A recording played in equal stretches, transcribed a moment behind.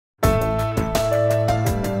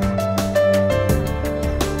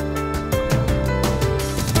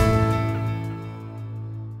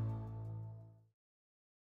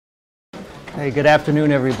Hey, good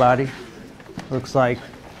afternoon, everybody. Looks like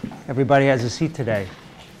everybody has a seat today.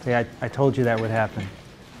 See, I told you that would happen.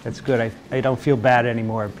 That's good. I don't feel bad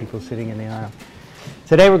anymore, people sitting in the aisle.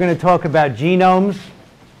 Today we're going to talk about genomes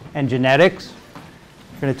and genetics.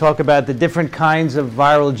 We're going to talk about the different kinds of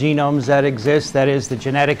viral genomes that exist, that is, the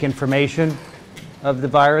genetic information of the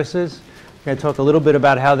viruses. We're going to talk a little bit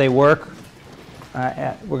about how they work.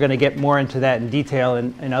 We're going to get more into that in detail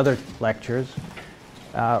in other lectures.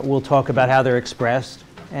 We'll talk about how they're expressed.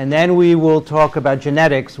 And then we will talk about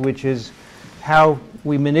genetics, which is how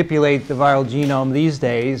we manipulate the viral genome these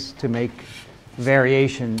days to make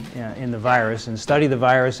variation in the virus and study the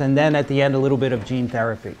virus. And then at the end, a little bit of gene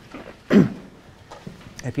therapy.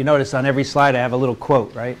 If you notice, on every slide I have a little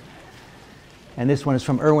quote, right? And this one is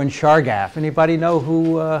from Erwin Chargaff. Anybody know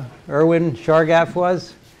who Erwin Chargaff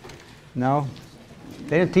was? No?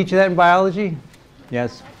 They didn't teach you that in biology?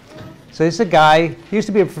 Yes. So this is a guy, he used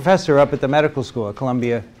to be a professor up at the medical school, at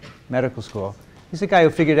Columbia Medical School. He's a guy who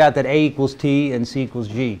figured out that A equals T and C equals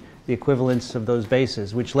G, the equivalence of those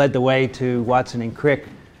bases, which led the way to Watson and Crick.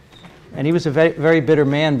 And he was a very, very bitter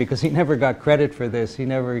man because he never got credit for this. He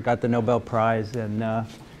never got the Nobel Prize. And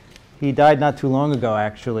he died not too long ago,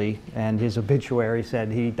 actually. And his obituary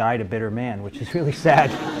said he died a bitter man, which is really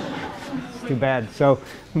sad. It's too bad. So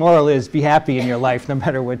moral is, be happy in your life no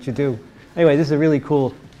matter what you do. Anyway, this is a really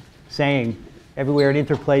cool saying. Everywhere an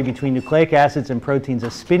interplay between nucleic acids and proteins, a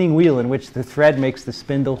spinning wheel in which the thread makes the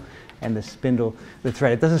spindle and the spindle the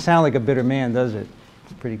thread. It doesn't sound like a bitter man, does it?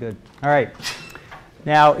 It's pretty good. All right.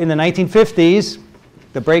 Now, in the 1950s,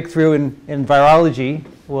 the breakthrough in virology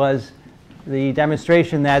was the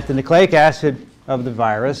demonstration that the nucleic acid of the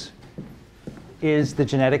virus is the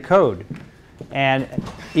genetic code. And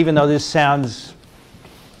even though this sounds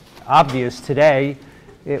obvious today,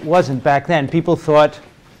 it wasn't back then. People thought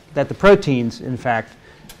that the proteins, in fact,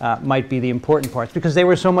 might be the important parts because they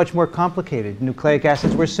were so much more complicated. Nucleic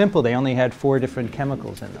acids were simple. They only had 4 different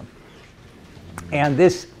chemicals in them. And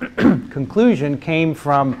this conclusion came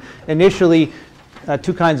from initially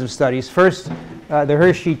 2 kinds of studies. First, the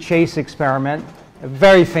Hershey-Chase experiment, a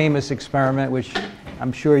very famous experiment which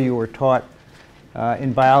I'm sure you were taught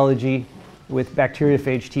in biology with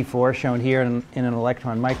bacteriophage T4, shown here in an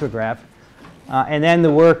electron micrograph. And then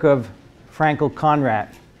the work of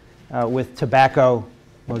Frankel-Conrat with tobacco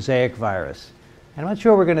mosaic virus. I'm not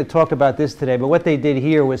sure we're going to talk about this today, but what they did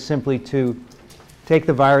here was simply to take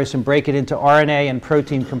the virus and break it into RNA and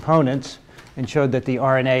protein components and showed that the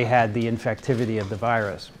RNA had the infectivity of the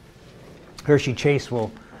virus. Hershey-Chase we'll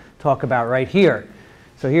talk about right here.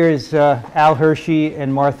 So here is Al Hershey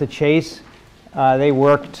and Martha Chase. They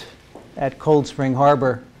worked at Cold Spring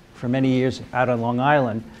Harbor for many years out on Long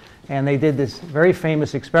Island. And they did this very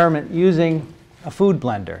famous experiment using a food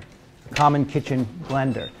blender, a common kitchen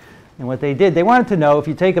blender. And what they did, they wanted to know if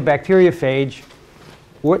you take a bacteriophage,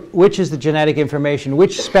 which is the genetic information,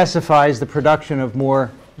 which specifies the production of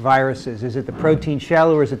more viruses? Is it the protein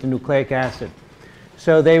shell or is it the nucleic acid?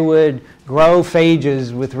 So they would grow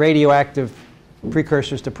phages with radioactive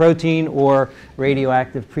precursors to protein or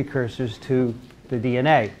radioactive precursors to the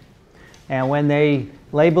DNA. And when they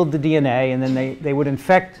labeled the DNA, and then they would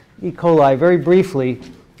infect E. coli very briefly,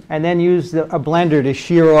 and then use a blender to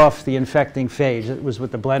shear off the infecting phage. That was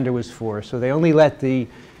what the blender was for. So they only let the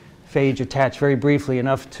phage attach very briefly,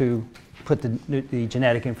 enough to put the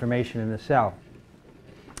genetic information in the cell.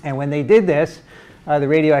 And when they did this, the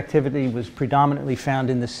radioactivity was predominantly found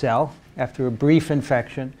in the cell after a brief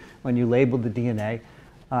infection when you labeled the DNA.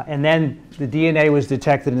 And then the DNA was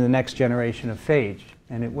detected in the next generation of phage.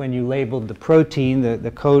 And when you labeled the protein,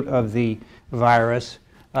 the coat of the virus,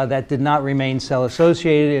 that did not remain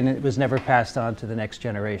cell-associated, and it was never passed on to the next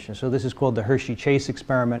generation. So this is called the Hershey-Chase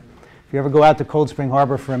experiment. If you ever go out to Cold Spring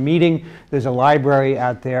Harbor for a meeting, there's a library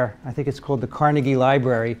out there. I think it's called the Carnegie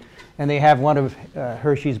Library. And they have one of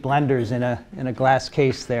Hershey's blenders in a glass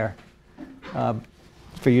case there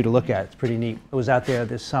for you to look at. It's pretty neat. It was out there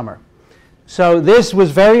this summer. So this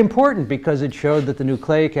was very important because it showed that the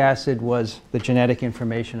nucleic acid was the genetic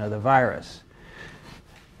information of the virus.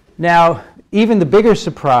 Now, even the bigger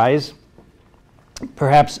surprise,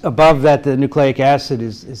 perhaps above that the nucleic acid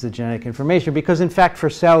is the genetic information, because in fact for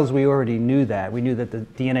cells we already knew that. We knew that the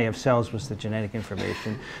DNA of cells was the genetic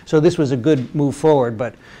information. So this was a good move forward,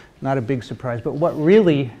 but not a big surprise. But what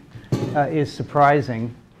really is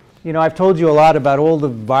surprising, you know, I've told you a lot about all the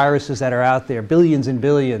viruses that are out there, billions and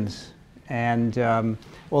billions, and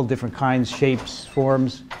all different kinds, shapes,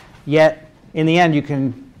 forms. Yet, in the end, you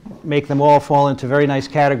can make them all fall into very nice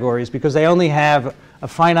categories because they only have a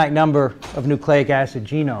finite number of nucleic acid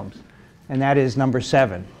genomes, and that is number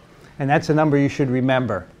 7. And that's a number you should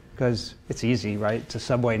remember. because it's easy, right? It's a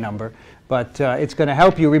subway number. But it's going to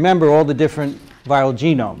help you remember all the different viral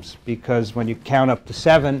genomes, because when you count up to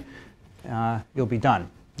 7, you'll be done.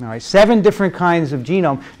 All right, 7 different kinds of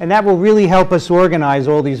genome, and that will really help us organize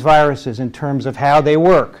all these viruses in terms of how they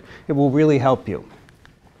work. It will really help you.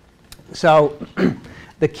 So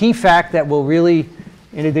the key fact that will really,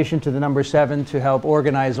 in addition to the number 7, to help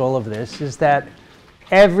organize all of this, is that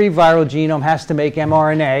every viral genome has to make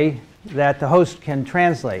mRNA that the host can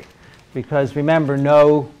translate. Because remember,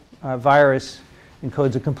 no virus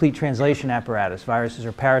encodes a complete translation apparatus. Viruses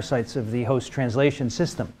are parasites of the host translation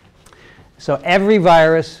system. So every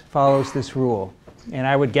virus follows this rule. And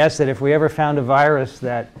I would guess that if we ever found a virus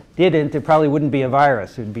that didn't, it probably wouldn't be a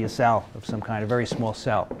virus. It would be a cell of some kind, a very small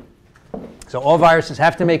cell. So all viruses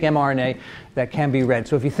have to make mRNA that can be read.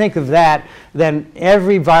 So if you think of that, then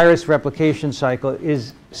every virus replication cycle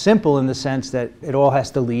is simple in the sense that it all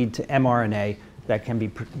has to lead to mRNA that can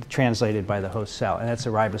be translated by the host cell, and that's a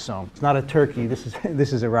ribosome. It's not a turkey. This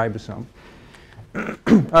is a ribosome.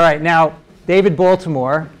 All right, now David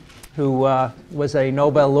Baltimore, who was a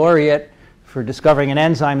Nobel laureate for discovering an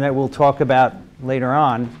enzyme that we'll talk about later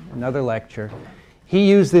on, another lecture, he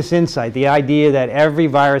used this insight, the idea that every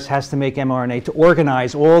virus has to make mRNA to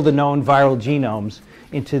organize all the known viral genomes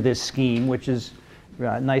into this scheme, which is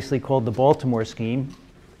nicely called the Baltimore scheme.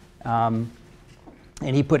 And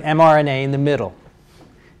he put mRNA in the middle.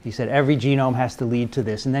 He said every genome has to lead to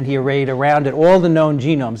this. And then he arrayed around it all the known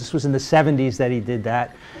genomes. This was in the 70s that he did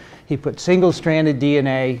that. He put single-stranded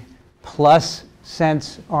DNA plus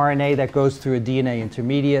sense RNA that goes through a DNA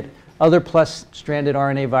intermediate, other plus-stranded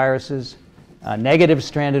RNA viruses,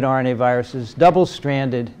 negative-stranded RNA viruses,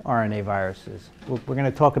 double-stranded RNA viruses. We're going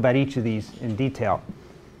to talk about each of these in detail.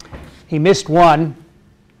 He missed one.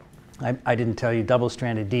 I didn't tell you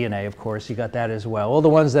double-stranded DNA, of course. He got that as well. All the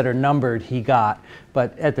ones that are numbered, he got.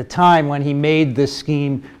 But at the time when he made this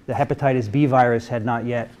scheme, the hepatitis B virus had not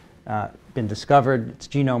yet been discovered. Its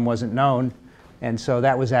genome wasn't known. And so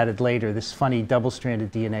that was added later, this funny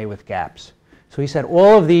double-stranded DNA with gaps. So he said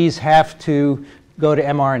all of these have to go to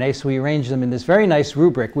mRNA, so we arranged them in this very nice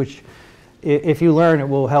rubric, which, if you learn, it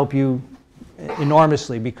will help you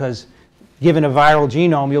enormously, because given a viral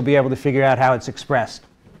genome, you'll be able to figure out how it's expressed.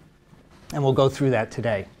 And we'll go through that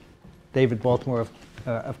today. David Baltimore,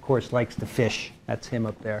 of course, likes to fish. That's him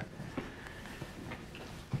up there.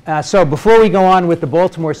 So before we go on with the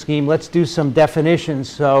Baltimore scheme, let's do some definitions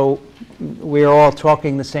so we're all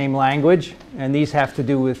talking the same language, and these have to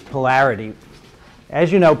do with polarity. As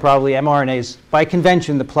you know, probably, mRNA is, by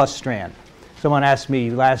convention, the plus strand. Someone asked me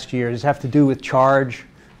last year, does it have to do with charge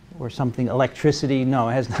or something, electricity? No,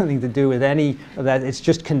 it has nothing to do with any of that. It's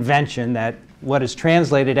just convention that what is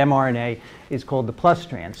translated mRNA is called the plus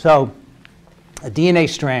strand. So a DNA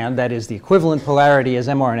strand, that is the equivalent polarity as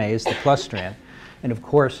mRNA, is the plus strand. And of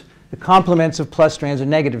course, the complements of plus strands are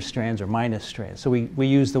negative strands or minus strands. So we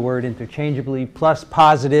use the word interchangeably, plus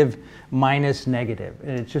positive, minus negative.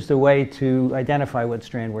 And it's just a way to identify what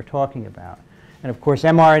strand we're talking about. And of course,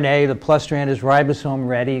 mRNA, the plus strand, is ribosome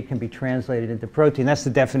ready. It can be translated into protein. That's the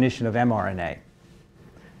definition of mRNA.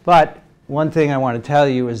 But one thing I want to tell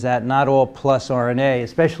you is that not all plus RNA,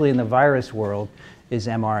 especially in the virus world, is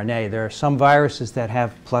mRNA. There are some viruses that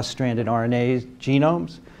have plus-stranded RNA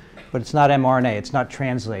genomes, but it's not mRNA. It's not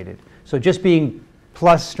translated. So just being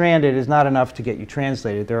plus-stranded is not enough to get you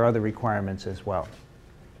translated. There are other requirements as well.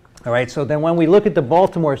 All right, so then when we look at the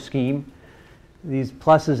Baltimore scheme, these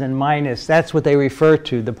pluses and minus, that's what they refer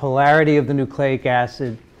to, the polarity of the nucleic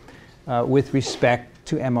acid with respect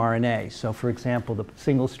to mRNA. So for example, the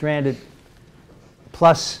single-stranded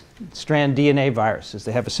plus strand DNA viruses,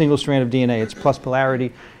 they have a single strand of DNA, it's plus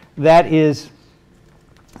polarity. That is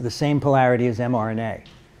the same polarity as mRNA.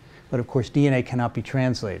 But of course, DNA cannot be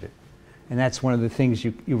translated. And that's one of the things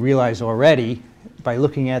you realize already. By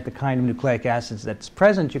looking at the kind of nucleic acids that's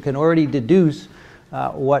present, you can already deduce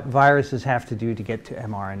what viruses have to do to get to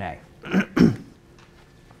mRNA.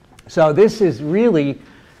 So this is really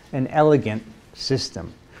an elegant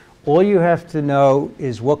system. All you have to know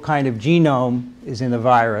is what kind of genome is in the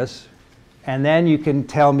virus, and then you can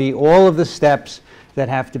tell me all of the steps that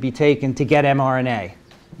have to be taken to get mRNA,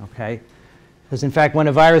 okay? Because in fact, when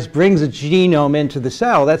a virus brings a genome into the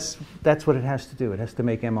cell, that's what it has to do. It has to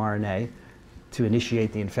make mRNA to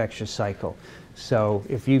initiate the infectious cycle. So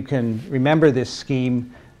if you can remember this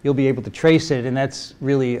scheme, you'll be able to trace it, and that's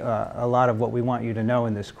really a lot of what we want you to know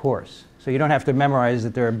in this course. So you don't have to memorize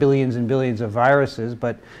that there are billions and billions of viruses,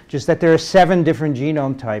 but just that there are 7 different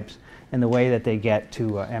genome types and the way that they get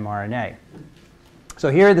to mRNA. So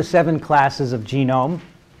here are the 7 classes of genome.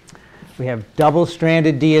 We have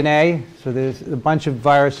double-stranded DNA. So there's a bunch of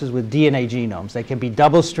viruses with DNA genomes. They can be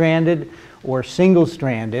double-stranded or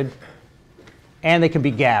single-stranded, and they can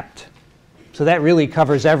be gapped. So that really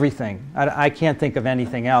covers everything. I can't think of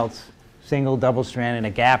anything else. Single, double-strand, and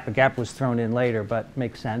a gap. A gap was thrown in later, but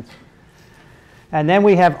makes sense. And then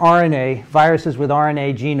we have RNA, viruses with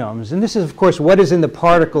RNA genomes. And this is, of course, what is in the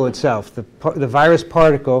particle itself. The virus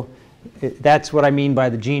particle, that's what I mean by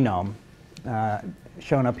the genome,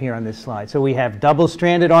 shown up here on this slide. So we have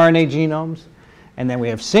double-stranded RNA genomes, and then we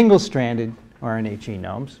have single-stranded RNA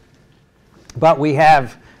genomes. But we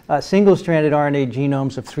have single-stranded RNA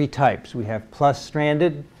genomes of 3 types. We have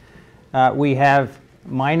plus-stranded, we have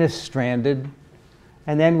minus-stranded,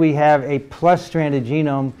 and then we have a plus-stranded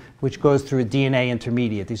genome which goes through a DNA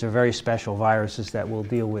intermediate. These are very special viruses that we'll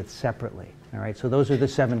deal with separately. All right, so those are the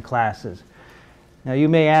 7 classes. Now you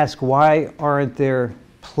may ask, why aren't there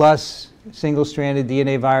plus single-stranded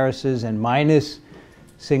DNA viruses and minus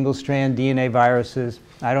single-strand DNA viruses?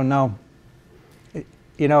 I don't know.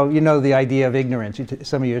 You know the idea of ignorance.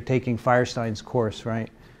 Some of you are taking Firestein's course, right?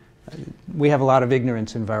 We have a lot of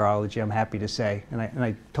ignorance in virology, I'm happy to say. And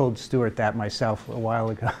I told Stuart that myself a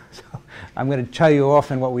while ago. So I'm going to tell you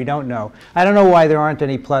often what we don't know. I don't know why there aren't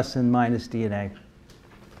any plus and minus DNA.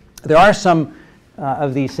 There are some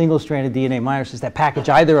of these single-stranded DNA viruses that package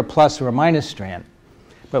either a plus or a minus strand.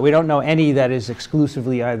 But we don't know any that is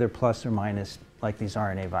exclusively either plus or minus, like these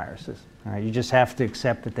RNA viruses. All right? You just have to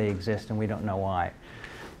accept that they exist, and we don't know why.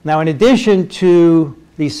 Now, in addition to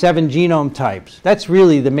these 7 genome types, that's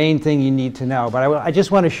really the main thing you need to know. But I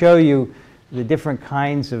just want to show you the different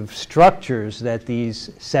kinds of structures that these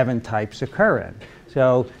 7 types occur in.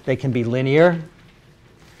 So they can be linear,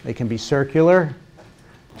 they can be circular,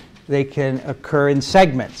 they can occur in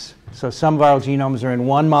segments. So some viral genomes are in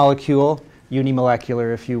one molecule,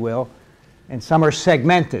 unimolecular if you will, and some are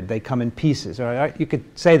segmented. They come in pieces. Or you could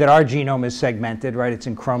say that our genome is segmented, right? It's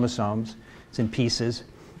in chromosomes, it's in pieces.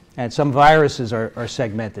 And some viruses are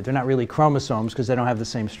segmented. They're not really chromosomes because they don't have the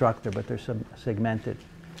same structure, but they're segmented.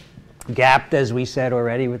 Gapped, as we said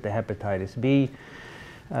already, with the hepatitis B.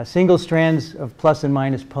 Single strands of plus and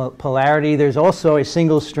minus polarity. There's also a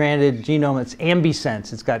single-stranded genome that's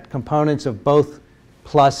ambisense. It's got components of both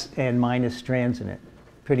plus and minus strands in it.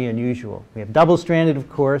 Pretty unusual. We have double-stranded, of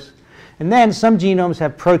course. And then some genomes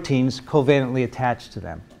have proteins covalently attached to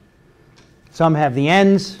them. Some have the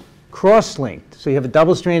ends cross-linked. So you have a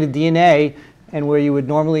double-stranded DNA, and where you would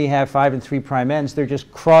normally have 5 and 3' ends, they're just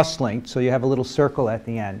cross-linked, so you have a little circle at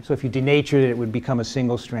the end. So if you denatured it, it would become a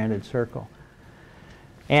single-stranded circle.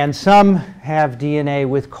 And some have DNA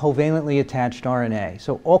with covalently attached RNA.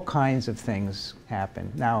 So all kinds of things happen.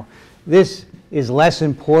 Now, this is less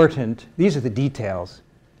important. These are the details,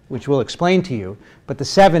 which we'll explain to you. But the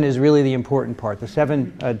 7 is really the important part, the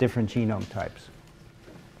 7 different genome types.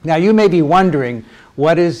 Now, you may be wondering,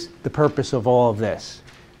 what is the purpose of all of this?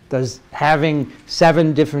 Does having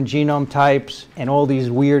 7 different genome types and all these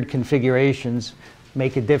weird configurations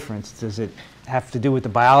make a difference? Does it have to do with the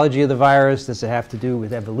biology of the virus? Does it have to do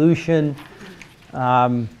with evolution?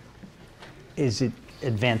 Is it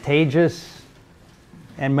advantageous?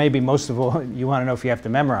 And maybe most of all, you want to know if you have to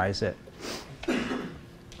memorize it.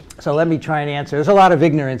 So let me try and answer. There's a lot of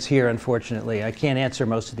ignorance here, unfortunately. I can't answer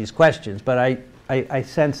most of these questions, but I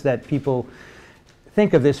sense that people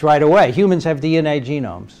think of this right away. Humans have DNA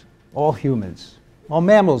genomes. All humans. All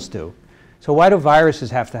mammals do. So why do viruses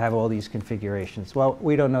have to have all these configurations? Well,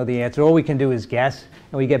 we don't know the answer. All we can do is guess,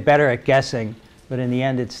 and we get better at guessing, but in the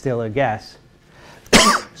end it's still a guess.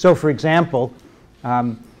 So for example,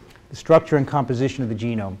 the structure and composition of the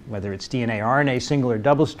genome, whether it's DNA, RNA, single or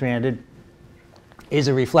double-stranded, is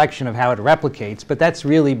a reflection of how it replicates, but that's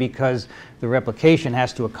really because the replication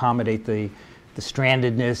has to accommodate the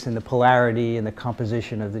strandedness and the polarity and the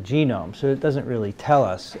composition of the genome. So it doesn't really tell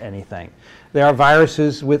us anything. There are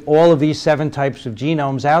viruses with all of these 7 types of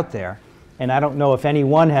genomes out there, and I don't know if any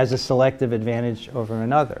one has a selective advantage over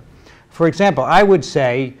another. For example, I would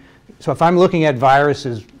say, so if I'm looking at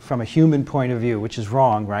viruses from a human point of view, which is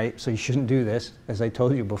wrong, right? So you shouldn't do this, as I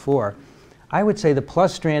told you before. I would say the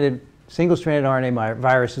plus-stranded, single-stranded RNA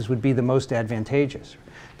viruses would be the most advantageous,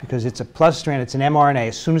 because it's a plus strand, it's an mRNA.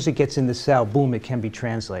 As soon as it gets in the cell, boom, it can be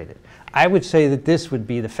translated. I would say that this would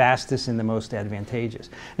be the fastest and the most advantageous.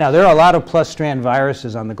 Now, there are a lot of plus-strand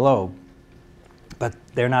viruses on the globe, but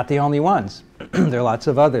they're not the only ones. There are lots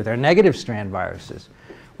of other. There are negative-strand viruses.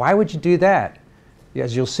 Why would you do that?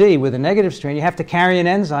 As you'll see, with a negative strand, you have to carry an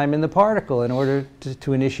enzyme in the particle in order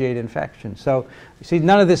to initiate infection. So, you see,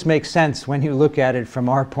 none of this makes sense when you look at it from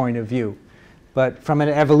our point of view. But from an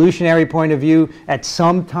evolutionary point of view, at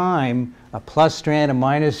some time, a plus strand, a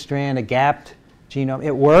minus strand, a gapped genome.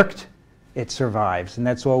 It worked, it survives, and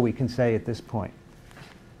that's all we can say at this point.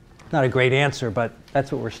 Not a great answer, but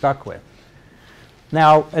that's what we're stuck with.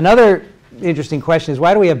 Now, another interesting question is,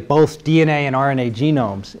 why do we have both DNA and RNA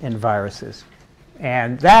genomes in viruses?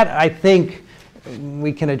 And that, I think,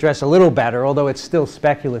 we can address a little better, although it's still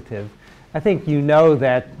speculative. I think you know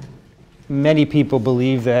that many people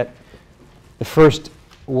believe that the first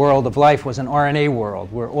world of life was an RNA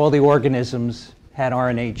world, where all the organisms had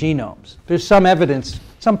RNA genomes. There's some evidence,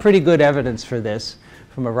 some pretty good evidence for this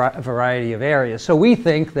from a variety of areas. So we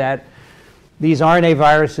think that these RNA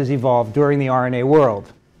viruses evolved during the RNA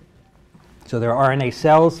world. So there are RNA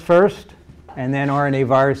cells first, and then RNA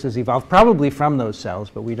viruses evolved, probably from those cells,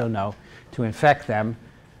 but we don't know, to infect them.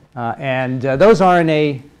 Those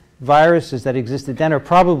RNA viruses that existed then are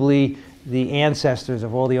probably the ancestors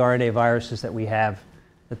of all the RNA viruses that we have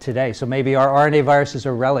today. So maybe our RNA viruses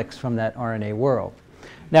are relics from that RNA world.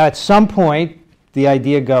 Now, at some point, the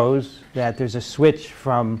idea goes that there's a switch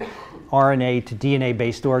from RNA to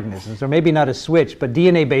DNA-based organisms, or maybe not a switch, but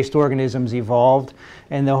DNA-based organisms evolved,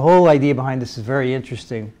 and the whole idea behind this is very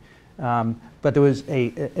interesting. But there was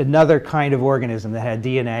another kind of organism that had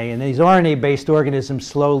DNA, and these RNA-based organisms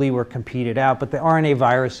slowly were competed out, but the RNA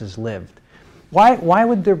viruses lived. Why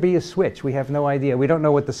would there be a switch? We have no idea. We don't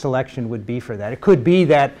know what the selection would be for that. It could be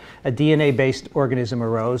that a DNA-based organism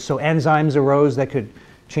arose, so enzymes arose that could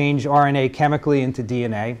change RNA chemically into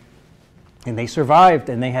DNA, and they survived,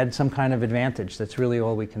 and they had some kind of advantage. That's really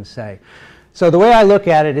all we can say. So the way I look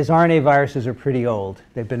at it is RNA viruses are pretty old.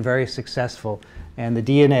 They've been very successful, and the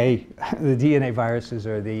DNA viruses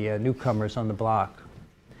are the newcomers on the block.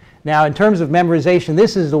 Now, in terms of memorization,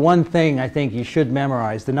 this is the one thing I think you should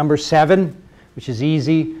memorize. The number 7, which is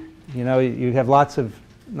easy. You know, you have lots of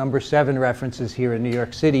number 7 references here in New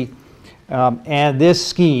York City. And this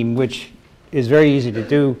scheme, which is very easy to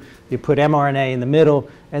do, you put mRNA in the middle,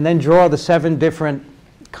 and then draw the 7 different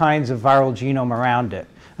kinds of viral genome around it.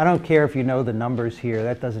 I don't care if you know the numbers here.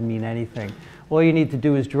 That doesn't mean anything. All you need to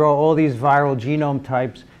do is draw all these viral genome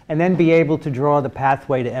types and then be able to draw the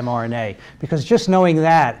pathway to mRNA. Because just knowing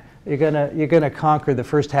that, you're gonna conquer the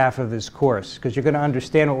first half of this course, because you're going to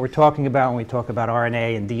understand what we're talking about when we talk about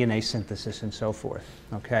RNA and DNA synthesis and so forth.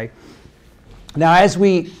 Okay? Now, as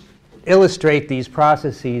we illustrate these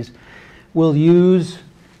processes, we'll use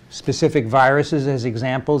specific viruses as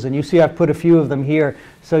examples, and you see I've put a few of them here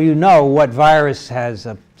so you know what virus has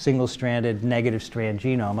a single-stranded negative strand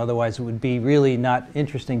genome. Otherwise, it would be really not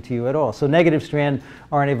interesting to you at all. So negative strand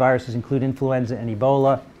RNA viruses include influenza and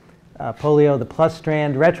Ebola, polio, the plus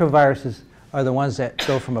strand. Retroviruses are the ones that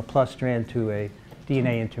go from a plus strand to a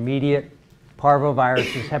DNA intermediate.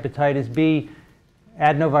 Parvoviruses, hepatitis B,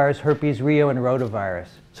 adenovirus, herpes, Rio, and rotavirus.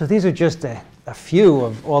 So these are just a few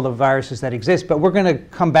of all the viruses that exist, but we're going to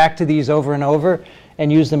come back to these over and over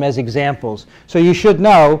and use them as examples. So you should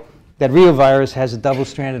know that reovirus has a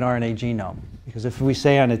double-stranded RNA genome, because if we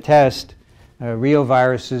say on a test,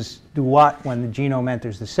 reoviruses do what when the genome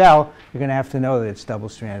enters the cell, you're going to have to know that it's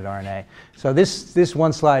double-stranded RNA. So this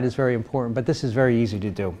one slide is very important, but this is very easy to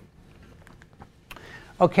do.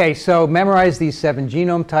 Okay, so memorize these 7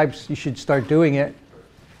 genome types. You should start doing it.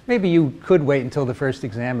 Maybe you could wait until the first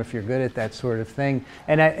exam if you're good at that sort of thing.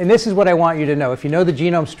 And this is what I want you to know. If you know the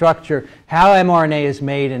genome structure, how mRNA is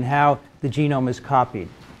made and how the genome is copied.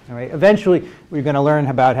 All right? Eventually, we're going to learn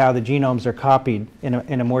about how the genomes are copied in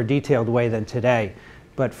a more detailed way than today.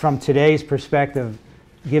 But from today's perspective,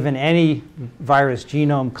 given any virus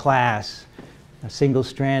genome class, a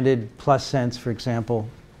single-stranded plus sense, for example,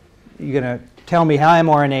 you're going to tell me how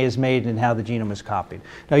mRNA is made and how the genome is copied.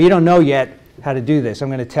 Now, you don't know yet how to do this. I'm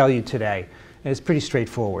going to tell you today. And it's pretty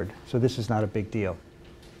straightforward, so this is not a big deal.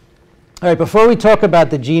 All right, before we talk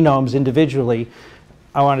about the genomes individually,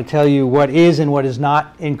 I want to tell you what is and what is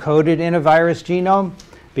not encoded in a virus genome,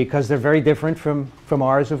 because they're very different from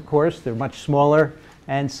ours, of course. They're much smaller,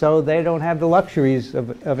 and so they don't have the luxuries of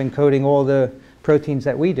encoding all the proteins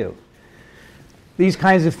that we do. These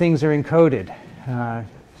kinds of things are encoded.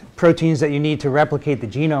 Proteins that you need to replicate the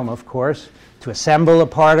genome, of course, to assemble a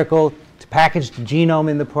particle, to package the genome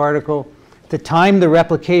in the particle, to time the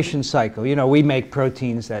replication cycle. You know, we make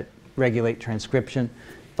proteins that regulate transcription.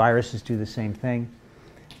 Viruses do the same thing.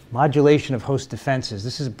 Modulation of host defenses.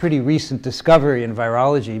 This is a pretty recent discovery in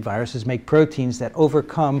virology. Viruses make proteins that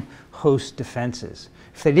overcome host defenses.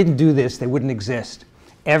 If they didn't do this, they wouldn't exist.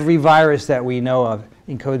 Every virus that we know of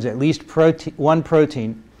encodes at least one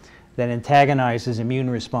protein that antagonizes immune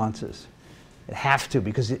responses. It have to,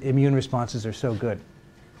 because immune responses are so good.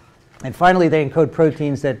 And finally, they encode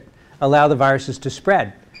proteins that allow the viruses to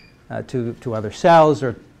spread to other cells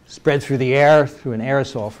or spread through the air, through an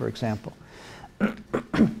aerosol, for example.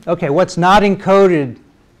 Okay, what's not encoded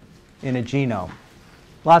in a genome?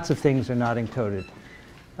 Lots of things are not encoded.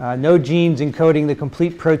 No genes encoding the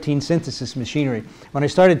complete protein synthesis machinery. When I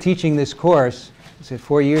started teaching this course, I said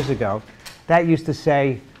 4 years ago, that used to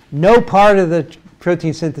say no part of the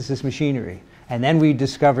protein synthesis machinery. And then we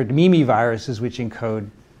discovered mimiviruses, which encode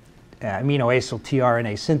amino-acyl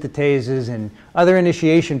tRNA synthetases and other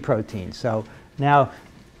initiation proteins. So now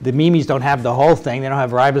the mimes don't have the whole thing. They don't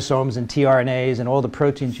have ribosomes and tRNAs and all the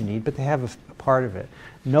proteins you need, but they have a part of it.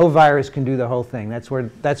 No virus can do the whole thing. That's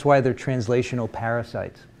why they're translational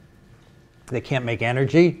parasites. They can't make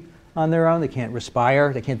energy on their own. They can't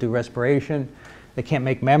respire. They can't do respiration. They can't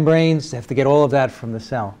make membranes. They have to get all of that from the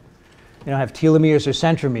cell. They don't have telomeres or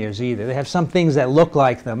centromeres either. They have some things that look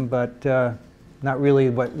like them, but not really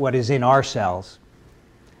what is in our cells.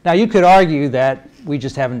 Now, you could argue that we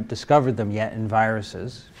just haven't discovered them yet in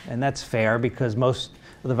viruses, and that's fair because most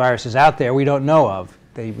of the viruses out there we don't know of.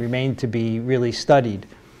 They remain to be really studied.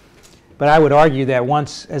 But I would argue that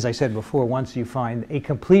once, as I said before, once you find a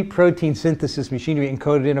complete protein synthesis machinery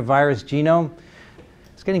encoded in a virus genome,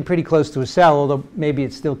 it's getting pretty close to a cell, although maybe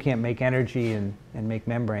it still can't make energy and make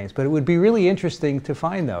membranes. But it would be really interesting to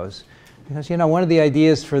find those. Because, you know, one of the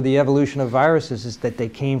ideas for the evolution of viruses is that they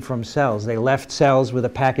came from cells. They left cells with a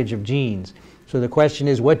package of genes. So the question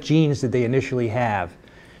is, what genes did they initially have?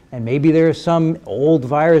 And maybe there are some old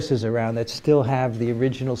viruses around that still have the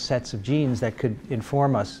original sets of genes that could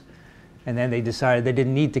inform us. And then they decided they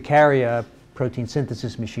didn't need to carry a protein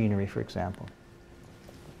synthesis machinery, for example.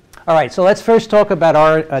 All right, so let's first talk about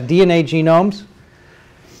our DNA genomes.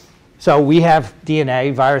 So we have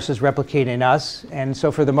DNA, viruses replicate in us, and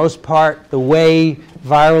so for the most part, the way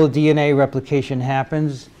viral DNA replication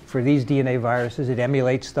happens for these DNA viruses, it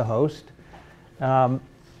emulates the host.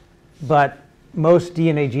 But most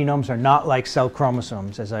DNA genomes are not like cell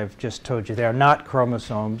chromosomes, as I've just told you. They are not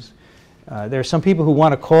chromosomes. There are some people who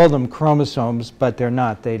want to call them chromosomes, but they're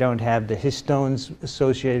not. They don't have the histones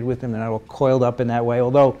associated with them. They're not all coiled up in that way,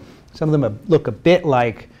 although some of them look a bit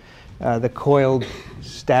like the coiled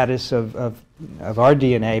status of our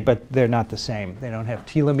DNA, but they're not the same. They don't have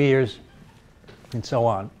telomeres and so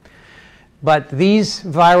on. But these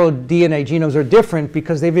viral DNA genomes are different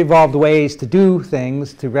because they've evolved ways to do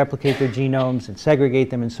things, to replicate their genomes and segregate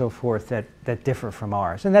them and so forth that differ from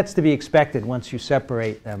ours. And that's to be expected once you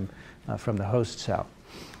separate them from the host cell.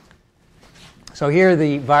 So here are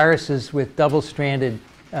the viruses with double-stranded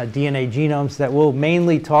DNA genomes that we'll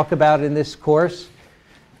mainly talk about in this course.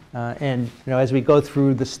 And as we go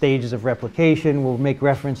through the stages of replication, we'll make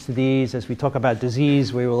reference to these. As we talk about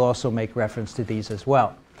disease, we will also make reference to these as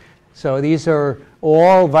well. So these are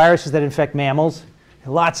all viruses that infect mammals.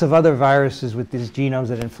 Lots of other viruses with these genomes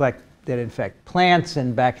that infect plants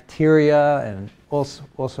and bacteria and all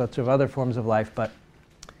sorts of other forms of life. But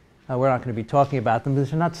we're not going to be talking about them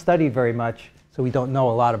because they're not studied very much, so we don't know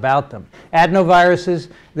a lot about them. Adenoviruses,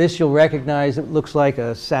 this you'll recognize. It looks like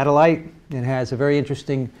a satellite. It has a very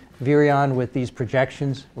interesting virion with these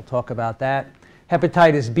projections. We'll talk about that.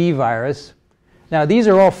 Hepatitis B virus. Now, these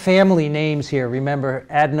are all family names here. Remember,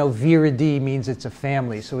 Adenoviridae means it's a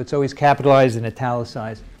family, so it's always capitalized and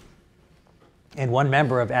italicized. And one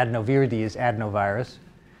member of Adenoviridae is adenovirus.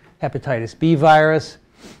 Hepatitis B virus.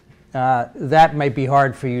 That might be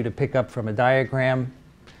hard for you to pick up from a diagram.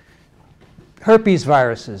 Herpes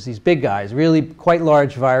viruses, these big guys, really quite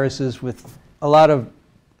large viruses with a lot of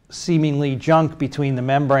seemingly junk between the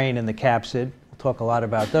membrane and the capsid. We'll talk a lot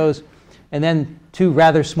about those. And then two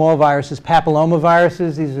rather small viruses,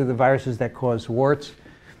 papillomaviruses. These are the viruses that cause warts.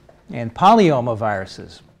 And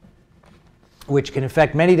polyomaviruses, which can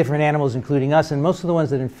infect many different animals, including us. And most of the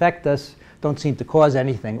ones that infect us don't seem to cause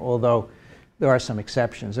anything, although there are some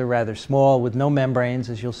exceptions. They're rather small with no membranes,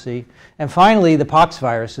 as you'll see. And finally, the pox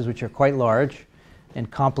viruses, which are quite large and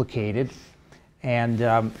complicated. And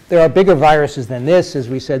there are bigger viruses than this. As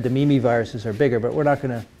we said, the mimiviruses are bigger, but we're not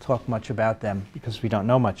going to talk much about them because we don't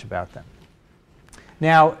know much about them.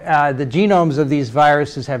 Now, the genomes of these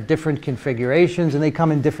viruses have different configurations, and they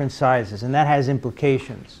come in different sizes, and that has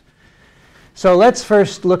implications. So let's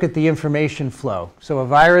first look at the information flow. So a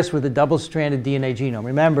virus with a double-stranded DNA genome.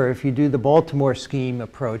 Remember, if you do the Baltimore scheme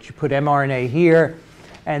approach, you put mRNA here,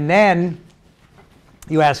 and then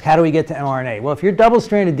you ask, how do we get to mRNA? Well, if you're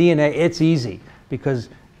double-stranded DNA, it's easy, because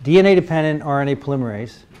DNA-dependent RNA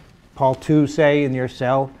polymerase, Pol2, say, in your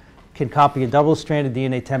cell, can copy a double-stranded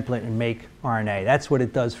DNA template and make RNA. That's what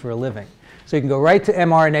it does for a living. So you can go right to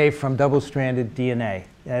mRNA from double-stranded DNA.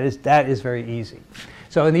 That is very easy.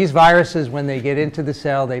 So in these viruses, when they get into the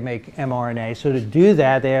cell, they make mRNA. So to do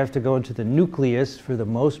that, they have to go into the nucleus for the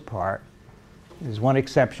most part. There's one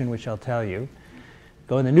exception, which I'll tell you.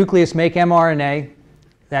 Go in the nucleus, make mRNA.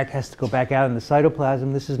 That has to go back out in the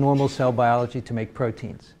cytoplasm. This is normal cell biology to make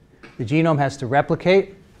proteins. The genome has to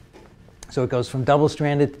replicate. So it goes from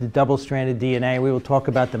double-stranded to double-stranded DNA. We will talk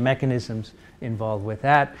about the mechanisms involved with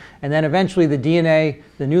that. And then eventually the DNA,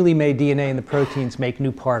 the newly made DNA and the proteins make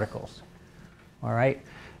new particles. All right?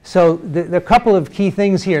 So the couple of key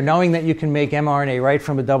things here, knowing that you can make mRNA right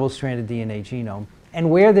from a double-stranded DNA genome, and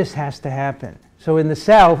where this has to happen. So in the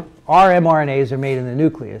cell, our mRNAs are made in the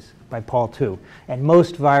nucleus by Pol II. And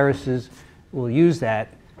most viruses will use that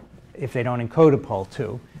if they don't encode a Pol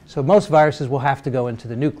II. So most viruses will have to go into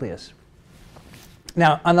the nucleus.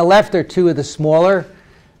 Now, on the left are two of the smaller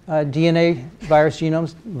DNA virus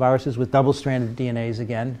genomes, viruses with double-stranded DNAs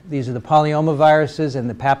again. These are the polyoma viruses and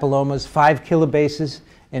the papillomas, 5 kilobases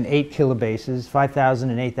and 8 kilobases, 5,000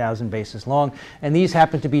 and 8,000 bases long. And these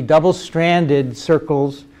happen to be double-stranded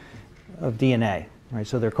circles of DNA. Right?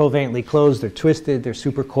 So they're covalently closed, they're twisted, they're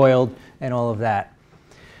supercoiled, and all of that.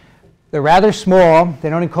 They're rather small. They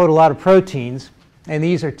don't encode a lot of proteins. And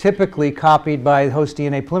these are typically copied by host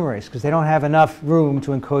DNA polymerase because they don't have enough room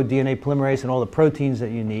to encode DNA polymerase and all the proteins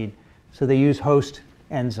that you need. So they use host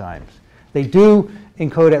enzymes. They do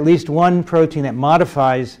encode at least one protein that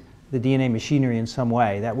modifies the DNA machinery in some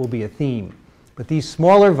way. That will be a theme. But these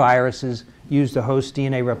smaller viruses use the host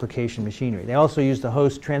DNA replication machinery. They also use the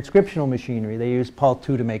host transcriptional machinery. They use Pol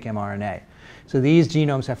II to make mRNA. So these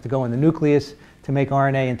genomes have to go in the nucleus to make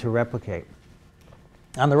RNA and to replicate.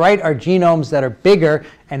 On the right are genomes that are bigger,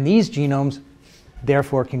 and these genomes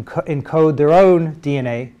therefore can encode their own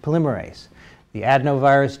DNA polymerase. The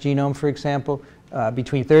adenovirus genome, for example,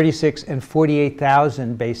 between 36 and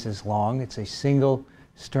 48,000 bases long. It's a single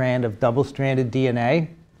strand of double-stranded DNA.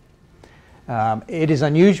 It is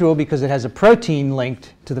unusual because it has a protein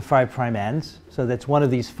linked to the 5' ends. So that's one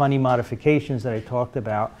of these funny modifications that I talked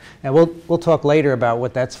about. And we'll talk later about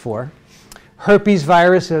what that's for. Herpes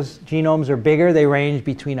viruses genomes are bigger. They range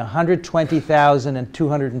between 120,000 and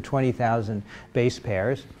 220,000 base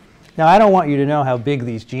pairs. Now, I don't want you to know how big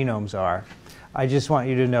these genomes are. I just want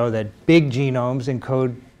you to know that big genomes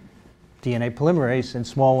encode DNA polymerase and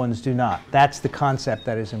small ones do not. That's the concept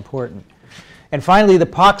that is important. And finally, the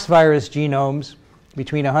pox virus genomes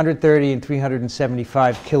between 130 and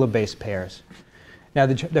 375 kilobase pairs. Now,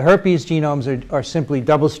 the herpes genomes are simply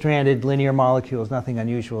double-stranded linear molecules, nothing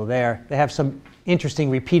unusual there. They have some interesting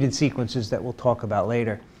repeated sequences that we'll talk about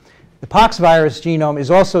later. The pox virus genome is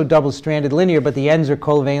also double-stranded linear, but the ends are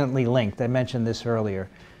covalently linked. I mentioned this earlier.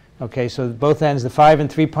 Okay, so both ends, the 5' and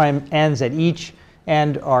 3' ends at each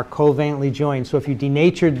end are covalently joined. So if you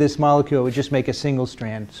denatured this molecule, it would just make a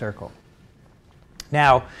single-strand circle.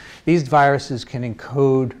 Now, these viruses can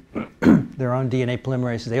encode their own DNA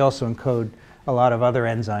polymerases. They also encode a lot of other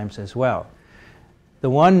enzymes as well. The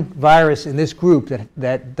one virus in this group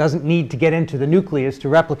that doesn't need to get into the nucleus to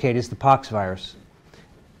replicate is the pox virus.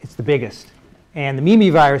 It's the biggest. And the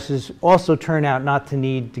Mimi viruses also turn out not to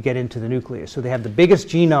need to get into the nucleus. So they have the biggest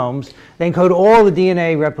genomes. They encode all the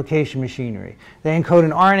DNA replication machinery. They encode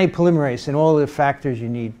an RNA polymerase and all the factors you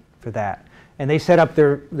need for that. And they set up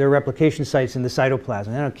their replication sites in the cytoplasm.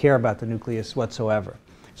 They don't care about the nucleus whatsoever.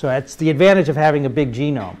 So that's the advantage of having a big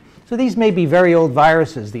genome. So these may be very old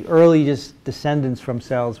viruses, the earliest descendants from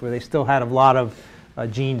cells where they still had a lot of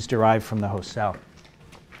genes derived from the host cell.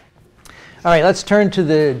 All right, let's turn to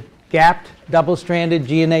the gapped double-stranded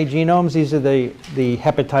DNA genomes. These are the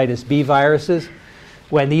hepatitis B viruses.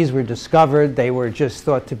 When these were discovered, they were just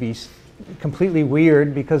thought to be completely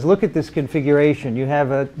weird because look at this configuration. You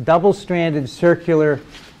have a double-stranded circular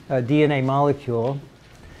DNA molecule.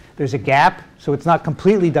 There's a gap, so it's not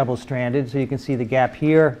completely double-stranded. So you can see the gap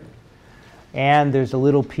here. And there's a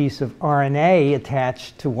little piece of RNA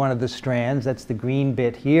attached to one of the strands. That's the green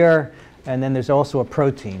bit here. And then there's also a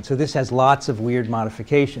protein. So this has lots of weird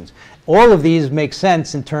modifications. All of these make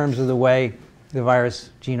sense in terms of the way the virus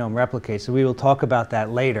genome replicates. So we will talk about that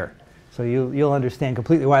later. So you'll understand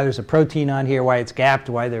completely why there's a protein on here, why it's gapped,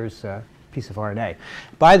 why there's a piece of RNA.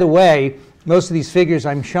 By the way, most of these figures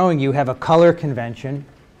I'm showing you have a color convention.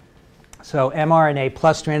 So mRNA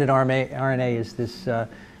plus stranded RNA is this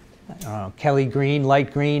Kelly green,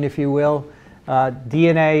 light green, if you will.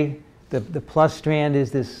 DNA, the plus strand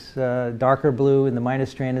is this darker blue, and the minus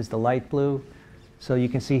strand is the light blue. So you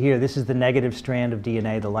can see here, this is the negative strand of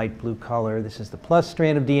DNA, the light blue color. This is the plus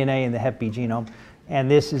strand of DNA in the Hep B genome. And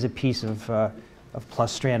this is a piece of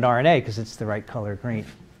plus strand RNA because it's the right color green.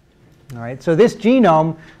 All right, so this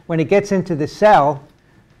genome, when it gets into the cell,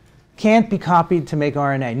 can't be copied to make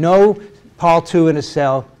RNA. No Pol2 in a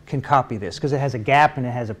cell can copy this because it has a gap and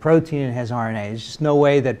it has a protein and it has RNA. There's just no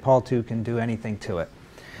way that Pol2 can do anything to it.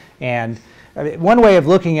 And I mean, one way of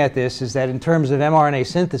looking at this is that in terms of mRNA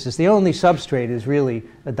synthesis, the only substrate is really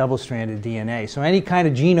a double-stranded DNA. So any kind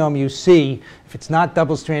of genome you see, if it's not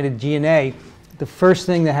double-stranded DNA, the first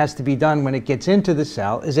thing that has to be done when it gets into the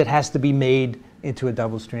cell is it has to be made into a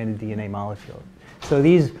double-stranded DNA molecule. So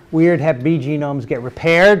these weird Hep B genomes get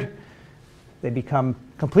repaired. They become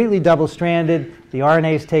completely double-stranded. The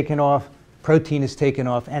RNA is taken off, protein is taken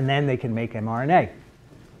off, and then they can make mRNA.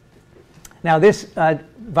 Now this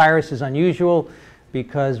virus is unusual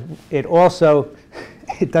because it also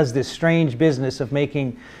it does this strange business of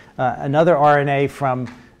making another RNA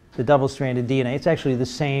from the double-stranded DNA. It's actually the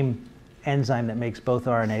same enzyme that makes both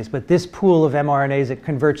RNAs, but this pool of mRNAs, it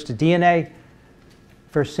converts to DNA,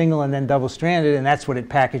 first single and then double-stranded, and that's what it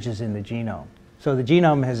packages in the genome. So the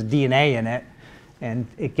genome has DNA in it, and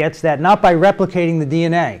it gets that not by replicating the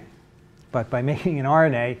DNA, but by making an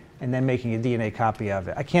RNA and then making a DNA copy of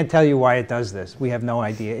it. I can't tell you why it does this. We have no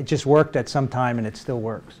idea. It just worked at some time and it still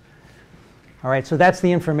works. All right, so that's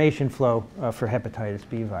the information flow for hepatitis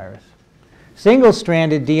B virus.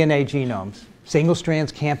 Single-stranded DNA genomes. Single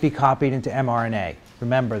strands can't be copied into mRNA.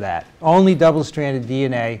 Remember that. Only double-stranded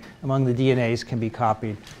DNA among the DNAs can be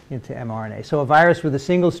copied into mRNA. So a virus with a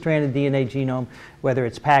single-stranded DNA genome, whether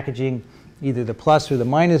it's packaging either the plus or the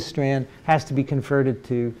minus strand, has to be converted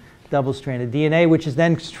to double-stranded DNA, which is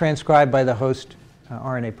then transcribed by the host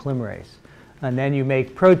RNA polymerase. And then you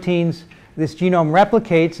make proteins. This genome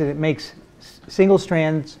replicates, and it makes single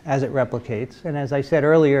strands as it replicates. And as I said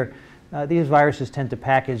earlier, these viruses tend to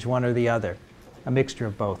package one or the other, a mixture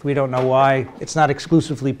of both. We don't know why. It's not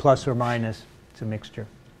exclusively plus or minus. It's a mixture.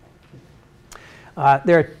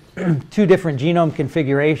 There are two different genome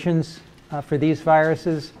configurations for these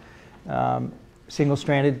viruses.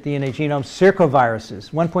 Single-stranded DNA genomes,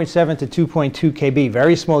 circoviruses, 1.7 to 2.2 kb,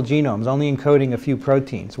 very small genomes, only encoding a few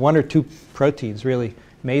proteins, one or two proteins. Really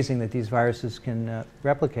amazing that these viruses can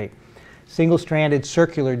replicate. Single-stranded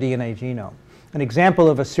circular DNA genome. An example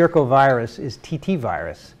of a circovirus is TT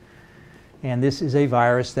virus. And this is a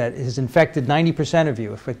virus that has infected 90% of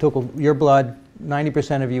you. If I took your blood,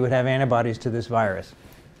 90% of you would have antibodies to this virus.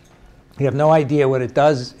 You have no idea what it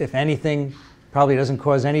does, if anything. Probably doesn't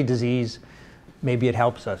cause any disease. Maybe it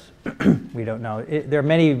helps us. We don't know. There are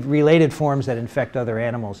many related forms that infect other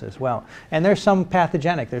animals as well. And there's some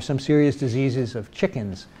pathogenic. There's some serious diseases of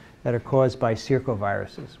chickens that are caused by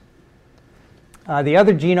circoviruses. The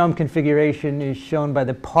other genome configuration is shown by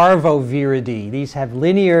the parvoviridae. These have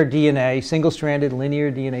linear DNA, single-stranded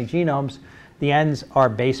linear DNA genomes. The ends are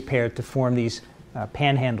base paired to form these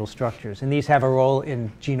panhandle structures. And these have a role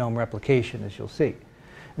in genome replication, as you'll see.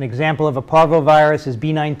 An example of a parvovirus is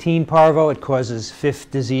B19 parvo. It causes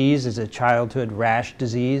fifth disease. It's a childhood rash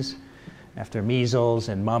disease after measles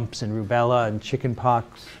and mumps and rubella and chicken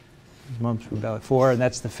pox. Mumps, rubella, 4, and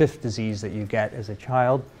that's the fifth disease that you get as a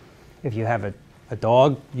child. If you have a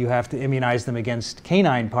dog, you have to immunize them against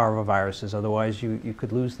canine parvoviruses, otherwise you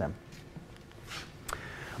could lose them.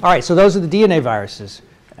 All right, so those are the DNA viruses.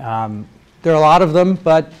 There are a lot of them,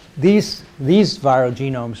 but these viral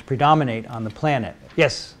genomes predominate on the planet.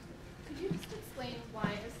 Yes? Could you just explain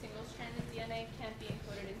why a single-stranded DNA can't be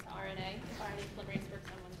encoded into RNA if RNA polymerase works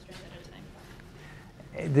on one strand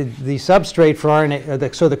at a time? The substrate for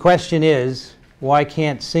RNA, so the question is, why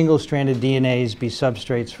can't single-stranded DNAs be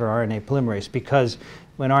substrates for RNA polymerase? Because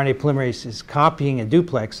when RNA polymerase is copying a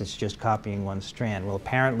duplex, it's just copying one strand. Well,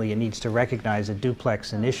 apparently it needs to recognize a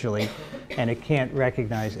duplex initially, and it can't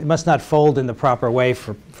recognize, it must not fold in the proper way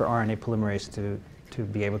for RNA polymerase to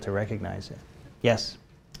be able to recognize it. Yes?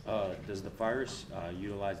 Does the virus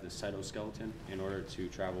utilize the cytoskeleton in order to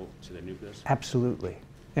travel to the nucleus? Absolutely.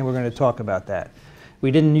 And we're going to talk about that. We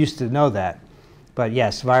didn't used to know that. But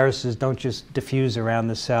yes, viruses don't just diffuse around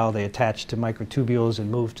the cell. They attach to microtubules and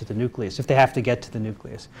move to the nucleus if they have to get to the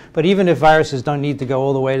nucleus. But even if viruses don't need to go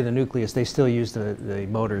all the way to the nucleus, they still use the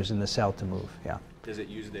motors in the cell to move. Yeah. Does it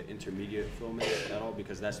use the intermediate filament at all?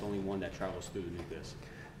 Because that's the only one that travels through the nucleus.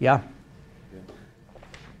 Yeah.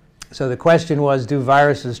 So the question was, do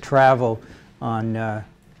viruses travel on the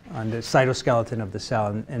cytoskeleton of the cell?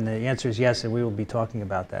 And the answer is yes, and we will be talking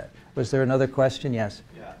about that. Was there another question? Yes.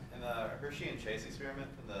 Yeah. In the Hershey and Chase experiment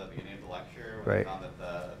from the beginning of the lecture, when they found that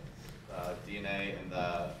the DNA and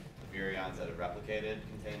the virions that had replicated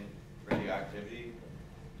contained radioactivity,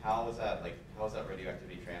 how was that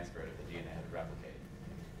radioactivity transferred if the DNA had to replicate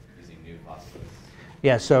using new phosphorus?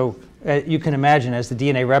 Yeah, so you can imagine as the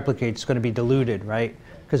DNA replicates, it's going to be diluted, right?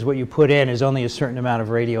 because what you put in is only a certain amount of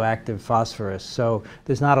radioactive phosphorus. So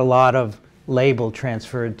there's not a lot of label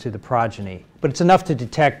transferred to the progeny. But it's enough to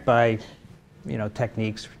detect by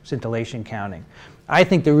techniques, scintillation counting. I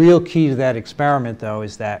think the real key to that experiment, though,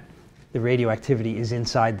 is that the radioactivity is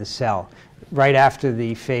inside the cell, right after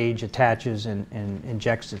the phage attaches and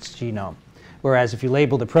injects its genome. Whereas if you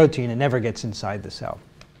label the protein, it never gets inside the cell.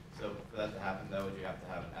 So for that to happen, though, would you have to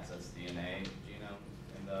have an ssDNA genome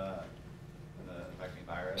in the infecting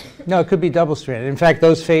virus? No, it could be double-stranded. In fact,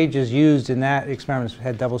 those phages used in that experiment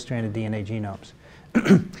had double-stranded DNA genomes.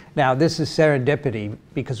 Now, this is serendipity,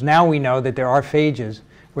 because now we know that there are phages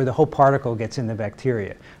where the whole particle gets in the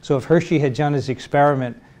bacteria. So if Hershey had done his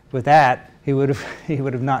experiment with that, he would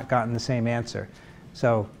have not gotten the same answer.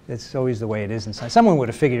 So it's always the way it is inside. Someone would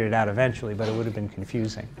have figured it out eventually, but it would have been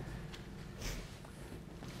confusing.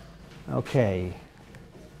 Okay.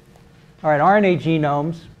 All right, RNA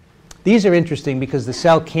genomes. These are interesting because the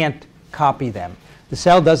cell can't copy them. The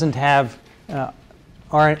cell doesn't have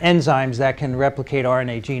enzymes that can replicate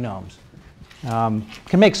RNA genomes.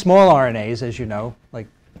 Can make small RNAs, as you know, like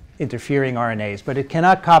interfering RNAs, but it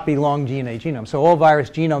cannot copy long DNA genomes. So all virus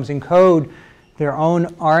genomes encode their own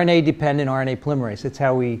RNA-dependent RNA polymerase. That's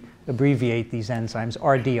how we abbreviate these enzymes,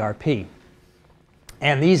 RDRP.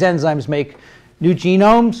 And these enzymes make new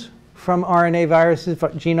genomes from RNA viruses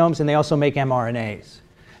genomes, and they also make mRNAs.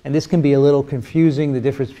 And this can be a little confusing, the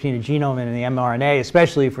difference between a genome and the mRNA,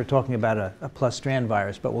 especially if we're talking about a plus-strand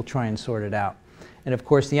virus, but we'll try and sort it out. And of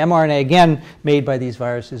course, the mRNA, again, made by these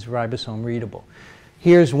viruses, is ribosome readable.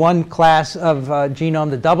 Here's one class of genome,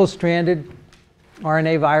 the double-stranded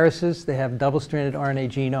RNA viruses. They have double-stranded RNA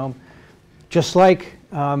genome, just like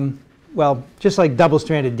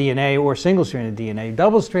double-stranded DNA or single-stranded DNA.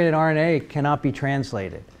 Double-stranded RNA cannot be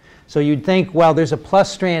translated. So you'd think, well, there's a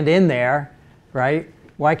plus strand in there, right?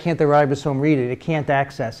 Why can't the ribosome read it? It can't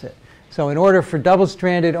access it. So in order for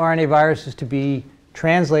double-stranded RNA viruses to be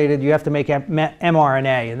translated, you have to make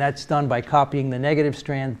mRNA, and that's done by copying the negative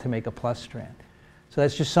strand to make a plus strand. So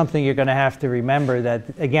that's just something you're going to have to remember, that,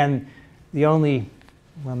 again, the only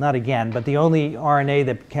RNA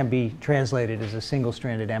that can be translated is a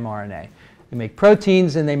single-stranded mRNA. They make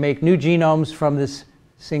proteins, and they make new genomes from this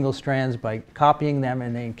single strands by copying them,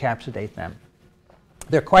 and they encapsulate them.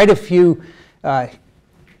 There are quite a few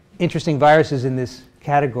interesting viruses in this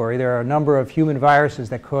category. There are a number of human viruses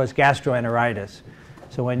that cause gastroenteritis.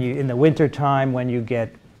 So when in the winter time, when you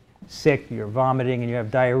get sick, you're vomiting and you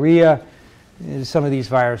have diarrhea, some of these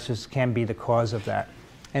viruses can be the cause of that.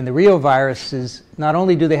 And the reoviruses, not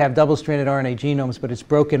only do they have double-stranded RNA genomes, but it's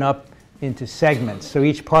broken up into segments. So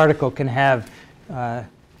each particle can have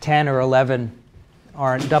 10 or 11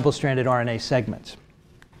 double-stranded RNA segments.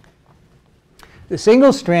 The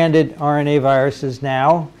single-stranded RNA viruses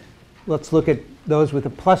now, let's look at those with a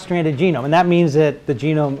plus-stranded genome. And that means that the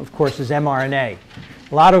genome, of course, is mRNA.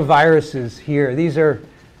 A lot of viruses here. These are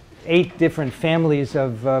 8 different families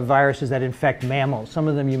of viruses that infect mammals. Some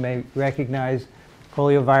of them you may recognize: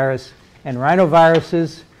 poliovirus and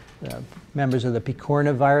rhinoviruses, members of the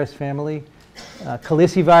picornavirus family.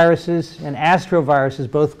 Caliciviruses and astroviruses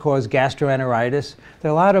both cause gastroenteritis.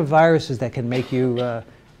 There are a lot of viruses that can make you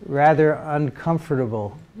rather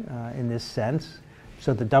uncomfortable in this sense.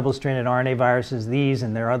 So the double-stranded RNA viruses, these,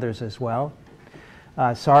 and there are others as well.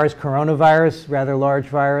 SARS coronavirus, rather large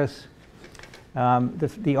virus.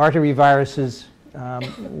 The artery viruses,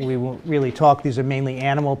 we won't really talk. These are mainly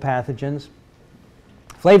animal pathogens.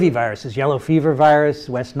 Flaviviruses, yellow fever virus,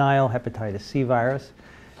 West Nile, hepatitis C virus.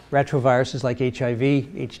 Retroviruses like HIV,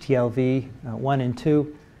 HTLV 1 and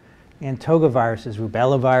 2. And togaviruses,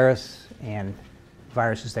 rubella virus, and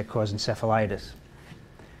viruses that cause encephalitis.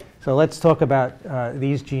 So let's talk about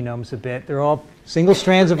these genomes a bit. They're all single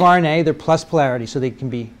strands of RNA. They're plus polarity, so they can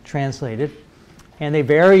be translated. And they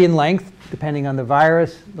vary in length depending on the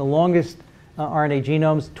virus. The longest RNA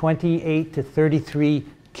genomes, 28 to 33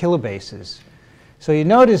 kilobases. So you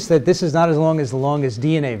notice that this is not as long as the longest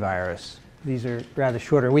DNA virus. These are rather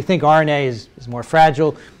shorter. We think RNA is more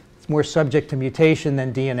fragile. It's more subject to mutation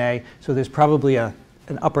than DNA. So there's probably an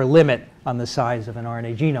upper limit on the size of an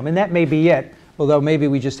RNA genome. And that may be it, although maybe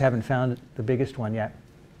we just haven't found the biggest one yet.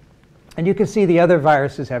 And you can see the other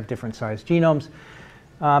viruses have different sized genomes.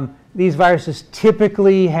 These viruses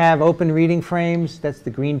typically have open reading frames. That's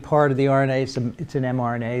the green part of the RNA. It's an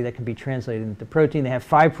mRNA that can be translated into protein. They have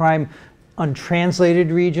 5' untranslated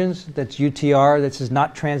regions. That's UTR. This is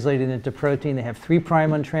not translated into protein. They have 3'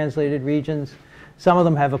 untranslated regions. Some of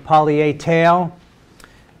them have a poly-A tail,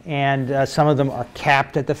 and some of them are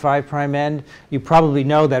capped at the 5' end. You probably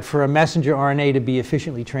know that for a messenger RNA to be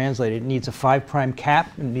efficiently translated, it needs a 5'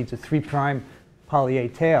 cap and it needs a 3' poly-A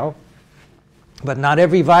tail. But not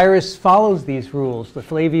every virus follows these rules. The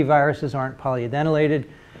flaviviruses aren't polyadenylated,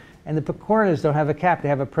 and the picornas don't have a cap. They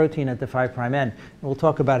have a protein at the 5' end. And we'll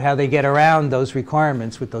talk about how they get around those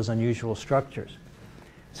requirements with those unusual structures.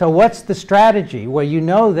 So what's the strategy? Well, you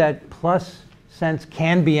know that plus sense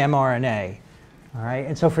can be mRNA. All right?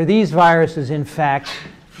 And so for these viruses, in fact,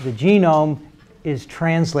 the genome is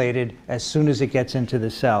translated as soon as it gets into the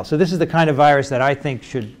cell. So this is the kind of virus that I think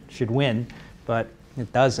should win, but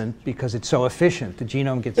it doesn't because it's so efficient. The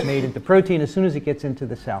genome gets made into protein as soon as it gets into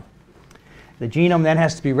the cell. The genome then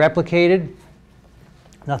has to be replicated.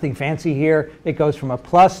 Nothing fancy here. It goes from a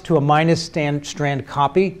plus to a minus strand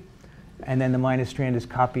copy, and then the minus strand is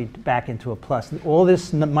copied back into a plus. All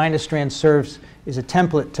this minus strand serves is a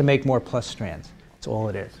template to make more plus strands. That's all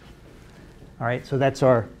it is. All right, so that's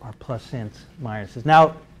our plus sense viruses.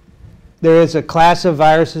 Now, there is a class of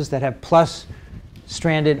viruses that have plus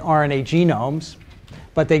stranded RNA genomes,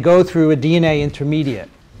 but they go through a DNA intermediate.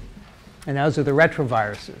 And those are the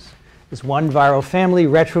retroviruses. There's one viral family,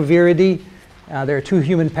 Retroviridae. There are 2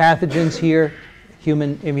 human pathogens here,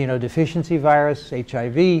 human immunodeficiency virus,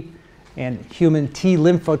 HIV, and human T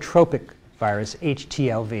lymphotropic virus,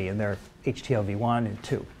 HTLV, and they're HTLV1 and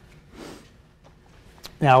 2.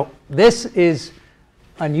 Now, this is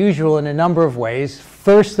unusual in a number of ways.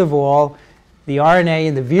 First of all, the RNA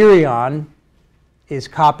in the virion is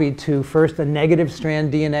copied to first a negative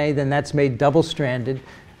strand DNA, then that's made double-stranded.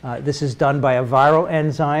 This is done by a viral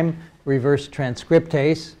enzyme, reverse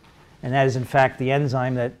transcriptase, and that is in fact the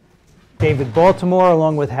enzyme that David Baltimore,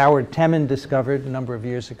 along with Howard Temin, discovered a number of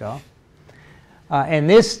years ago. And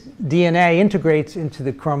this DNA integrates into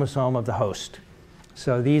the chromosome of the host.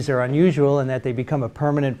 So these are unusual in that they become a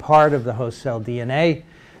permanent part of the host cell DNA.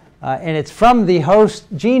 And it's from the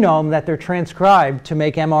host genome that they're transcribed to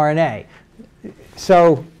make mRNA.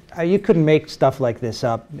 So you couldn't make stuff like this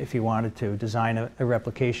up if you wanted to design a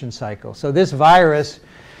replication cycle. So this virus,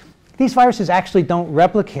 these viruses actually don't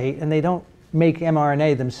replicate and they don't make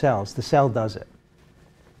mRNA themselves. The cell does it.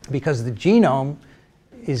 Because the genome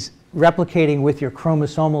is replicating with your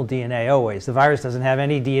chromosomal DNA always. The virus doesn't have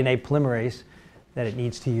any DNA polymerase that it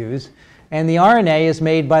needs to use. And the RNA is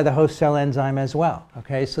made by the host cell enzyme as well.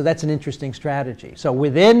 Okay, so that's an interesting strategy. So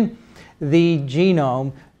within the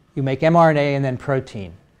genome, you make mRNA and then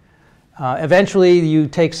protein. Eventually, you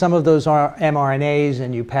take some of those mRNAs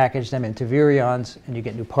and you package them into virions and you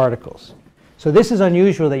get new particles. So this is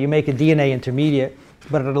unusual that you make a DNA intermediate,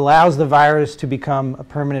 but it allows the virus to become a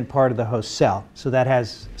permanent part of the host cell. So that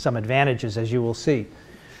has some advantages, as you will see.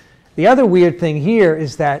 The other weird thing here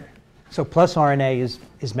is that, so plus RNA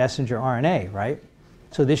is messenger RNA, right?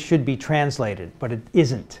 So this should be translated, but it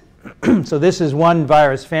isn't. So this is one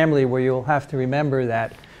virus family where you'll have to remember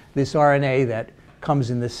that this RNA that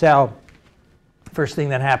comes in the cell, first thing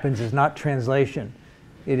that happens is not translation.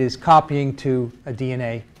 It is copying to a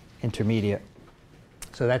DNA intermediate.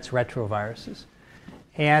 So that's retroviruses.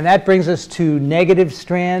 And that brings us to negative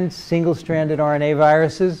strand, single-stranded RNA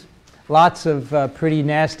viruses. Lots of pretty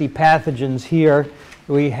nasty pathogens here.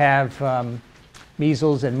 We have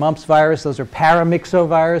measles and mumps virus. Those are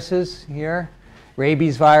paramyxoviruses here.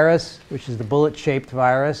 Rabies virus, which is the bullet-shaped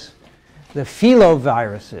virus. The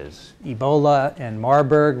filoviruses, Ebola and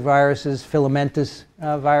Marburg viruses, filamentous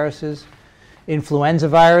viruses. Influenza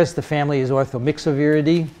virus, the family is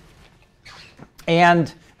Orthomyxoviridae.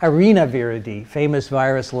 And Arenaviridae, famous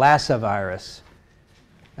virus, Lassa virus.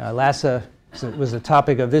 Lassa was the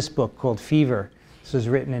topic of this book called Fever. This was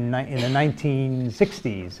written in the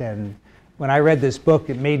 1960s, and when I read this book,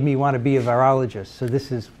 it made me want to be a virologist. So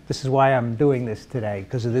this is why I'm doing this today,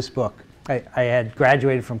 because of this book. I had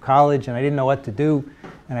graduated from college, and I didn't know what to do,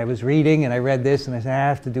 and I was reading, and I read this, and I said, I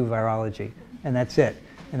have to do virology, and that's it.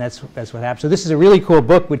 And that's what happened. So this is a really cool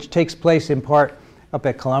book, which takes place in part up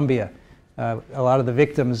at Columbia. A lot of the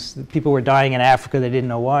victims, people were dying in Africa, they didn't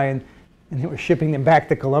know why, and they were shipping them back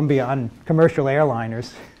to Columbia on commercial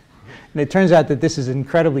airliners. And it turns out that this is an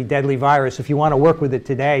incredibly deadly virus. If you want to work with it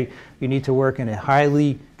today, you need to work in a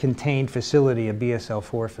highly contained facility, a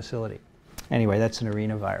BSL-4 facility. Anyway, that's an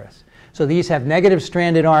arenavirus. So these have negative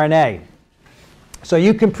stranded RNA. So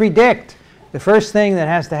you can predict the first thing that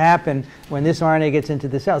has to happen when this RNA gets into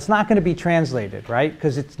the cell. It's not going to be translated, right?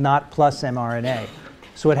 Because it's not plus mRNA.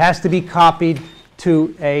 So it has to be copied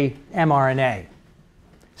to a mRNA.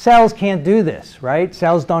 Cells can't do this, right?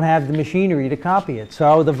 Cells don't have the machinery to copy it.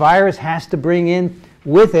 So the virus has to bring in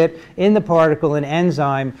with it, in the particle, an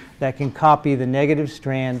enzyme that can copy the negative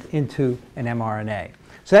strand into an mRNA.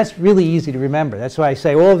 So that's really easy to remember. That's why I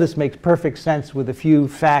say all of this makes perfect sense with a few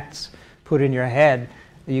facts put in your head.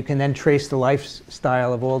 you can then trace the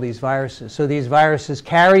lifestyle of all these viruses. So these viruses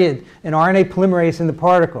carry an RNA polymerase in the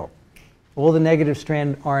particle. All the negative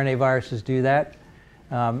strand RNA viruses do that.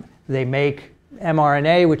 They make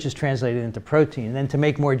mRNA, which is translated into protein. And then to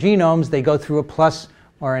make more genomes, they go through a plus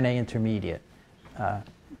RNA intermediate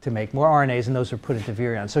to make more RNAs, and those are put into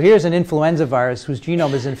virions. So here's an influenza virus whose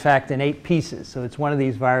genome is in fact in 8 pieces. So it's one of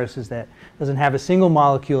these viruses that doesn't have a single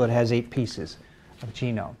molecule, it has 8 pieces of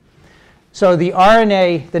genome. So the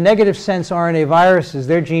RNA, the negative sense RNA viruses,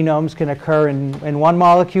 their genomes can occur in one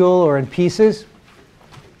molecule or in pieces.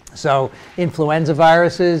 So influenza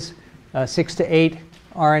viruses, 6 to 8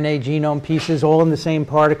 RNA genome pieces, all in the same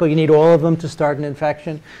particle. You need all of them to start an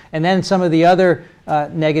infection. And then some of the other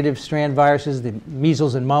negative strand viruses, the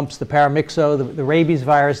measles and mumps, the paramyxo, the rabies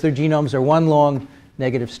virus, their genomes are one long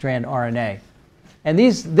negative strand RNA. And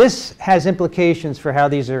this has implications for how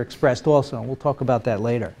these are expressed also, and we'll talk about that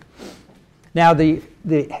later. Now,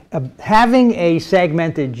 having a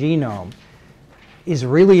segmented genome is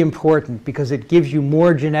really important because it gives you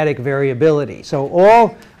more genetic variability. So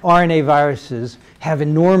all RNA viruses have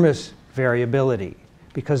enormous variability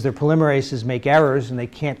because their polymerases make errors and they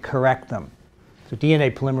can't correct them. So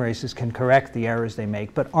DNA polymerases can correct the errors they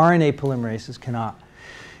make, but RNA polymerases cannot.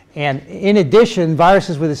 And in addition,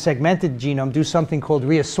 viruses with a segmented genome do something called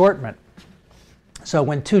reassortment. So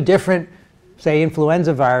when 2 different, say,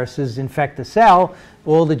 influenza viruses infect a cell,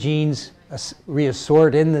 all the genes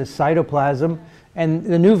reassort in the cytoplasm, and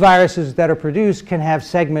the new viruses that are produced can have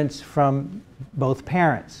segments from both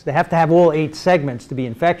parents. They have to have all 8 segments to be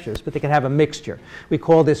infectious, but they can have a mixture. We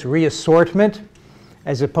call this reassortment,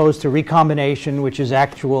 as opposed to recombination, which is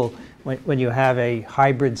actual when you have a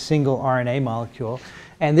hybrid single RNA molecule.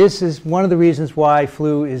 And this is one of the reasons why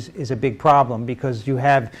flu is a big problem, because you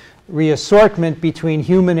have reassortment between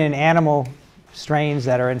human and animal strains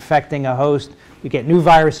that are infecting a host. You get new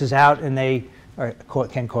viruses out, and they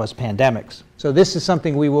can cause pandemics. So this is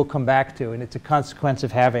something we will come back to, and it's a consequence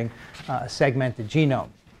of having a segmented genome.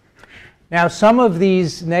 Now, some of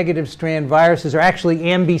these negative strand viruses are actually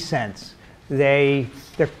ambisense. They're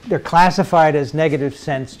classified as negative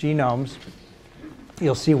sense genomes.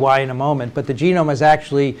 You'll see why in a moment. But the genome is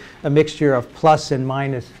actually a mixture of plus and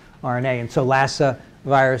minus RNA. And so Lassa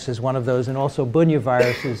virus is one of those, and also Bunya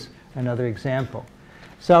virus is another example.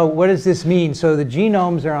 So what does this mean? So the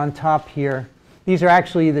genomes are on top here. These are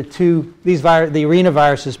actually the arena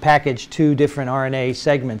viruses package 2 different RNA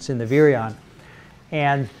segments in the virion.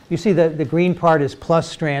 And you see the green part is plus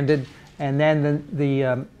stranded, and then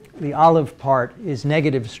the olive part is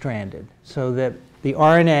negative stranded. So that the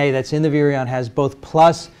RNA that's in the virion has both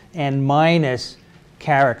plus and minus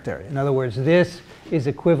character. In other words, this is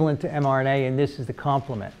equivalent to mRNA, and this is the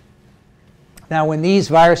complement. Now, when these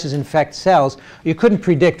viruses infect cells, you couldn't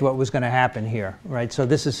predict what was going to happen here, right? So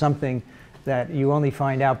this is something that you only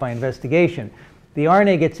find out by investigation. The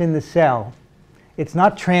RNA gets in the cell. It's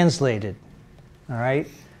not translated, all right?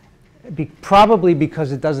 Probably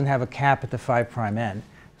because it doesn't have a cap at the 5' end.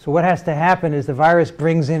 So what has to happen is the virus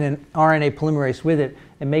brings in an RNA polymerase with it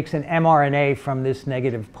and makes an mRNA from this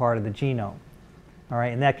negative part of the genome. All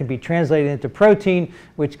right, and that can be translated into protein,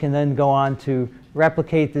 which can then go on to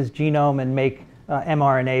replicate this genome and make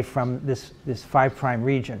mRNA from this 5'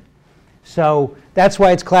 region. So that's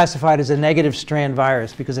why it's classified as a negative strand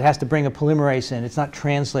virus, because it has to bring a polymerase in. It's not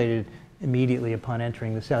translated immediately upon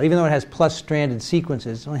entering the cell. Even though it has plus stranded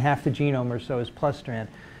sequences, only half the genome or so is plus strand,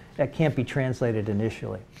 that can't be translated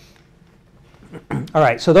initially. All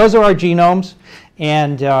right, so those are our genomes.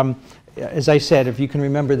 And as I said, if you can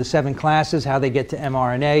remember the 7 classes, how they get to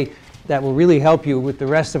mRNA, that will really help you with the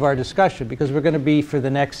rest of our discussion, because we're going to be, for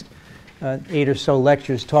the next 8 or so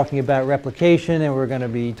lectures, talking about replication, and we're going to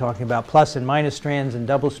be talking about plus and minus strands and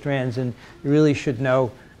double strands, and you really should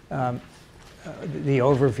know the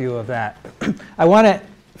overview of that. I want to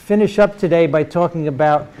finish up today by talking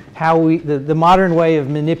about how the modern way of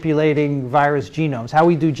manipulating virus genomes, how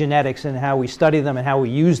we do genetics and how we study them and how we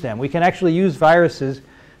use them. We can actually use viruses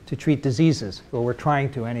to treat diseases, or we're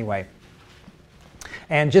trying to anyway.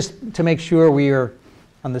 And just to make sure we are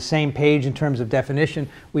on the same page in terms of definition,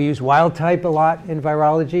 we use wild type a lot in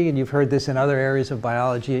virology, and you've heard this in other areas of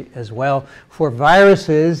biology as well. For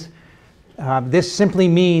viruses, this simply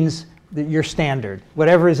means that your standard.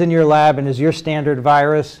 Whatever is in your lab and is your standard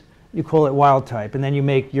virus, you call it wild type, and then you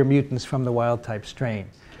make your mutants from the wild type strain.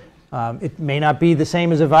 It may not be the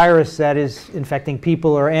same as a virus that is infecting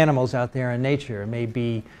people or animals out there in nature. It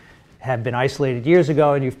may have been isolated years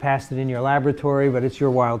ago and you've passed it in your laboratory, but it's your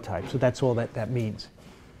wild type. So that's all that means.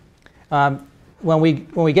 When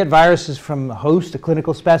we get viruses from a host, a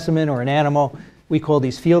clinical specimen, or an animal, we call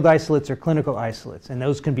these field isolates or clinical isolates. And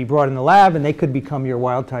those can be brought in the lab, and they could become your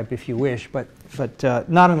wild type if you wish, but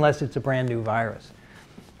not unless it's a brand new virus.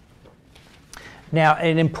 Now,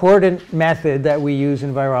 an important method that we use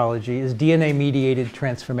in virology is DNA-mediated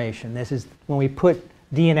transformation. This is when we put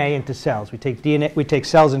DNA into cells. We take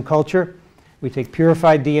cells in culture, we take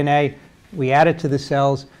purified DNA, we add it to the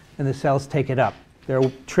cells, and the cells take it up. There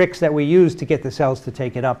are tricks that we use to get the cells to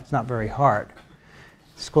take it up. It's not very hard.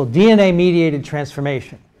 It's called DNA-mediated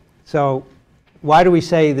transformation. So why do we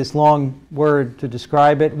say this long word to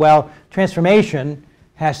describe it? Well, transformation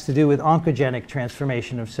has to do with oncogenic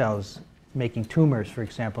transformation of cells, making tumors, for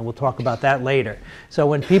example. We'll talk about that later. So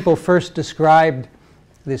when people first described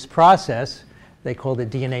this process, they called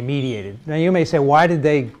it DNA-mediated. Now you may say, why did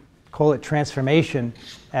they call it transformation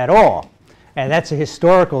at all? And that's a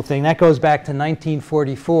historical thing. That goes back to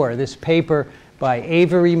 1944, this paper by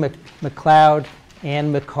Avery, McLeod,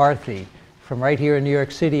 and McCarthy from right here in New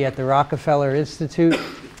York City at the Rockefeller Institute.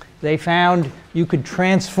 They found you could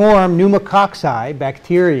transform pneumococci,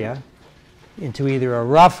 bacteria, into either a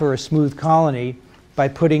rough or a smooth colony by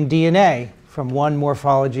putting DNA from one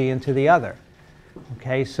morphology into the other.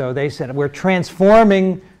 Okay, so they said, we're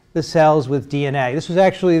transforming the cells with DNA. This was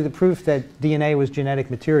actually the proof that DNA was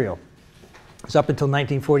genetic material. Because up until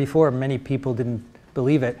 1944, many people didn't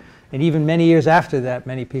believe it. And even many years after that,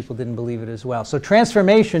 many people didn't believe it as well. So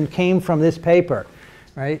transformation came from this paper,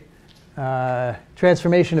 right?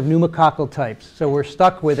 Transformation of pneumococcal types. So we're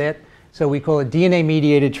stuck with it. So we call it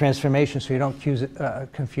DNA-mediated transformation so you don't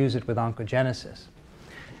confuse it with oncogenesis.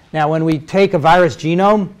 Now, when we take a virus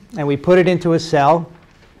genome and we put it into a cell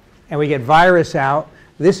and we get virus out,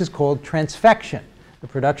 this is called transfection, the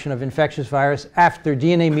production of infectious virus after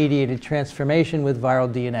DNA-mediated transformation with viral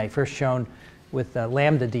DNA, first shown with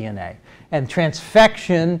lambda DNA. And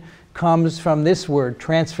transfection comes from this word,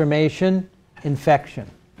 transformation, infection.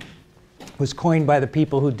 It was coined by the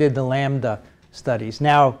people who did the lambda studies.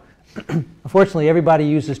 Now, unfortunately, everybody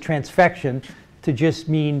uses transfection to just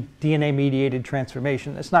mean DNA-mediated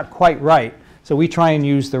transformation. That's not quite right, so we try and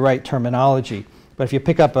use the right terminology. But if you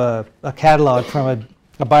pick up a catalog from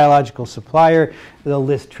a biological supplier, they'll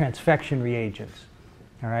list transfection reagents,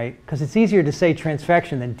 all right? Because it's easier to say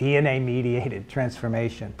transfection than DNA-mediated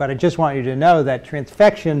transformation. But I just want you to know that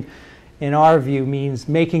transfection, in our view, means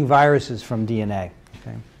making viruses from DNA,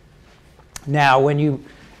 okay? Now,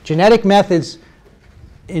 genetic methods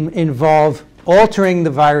involve altering the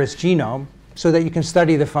virus genome so that you can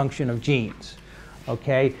study the function of genes.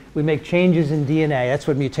 Okay? We make changes in DNA. That's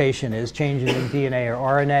what mutation is, changes in DNA or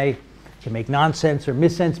RNA. You can make nonsense or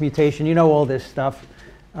missense mutation. You know all this stuff.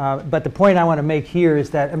 But the point I want to make here is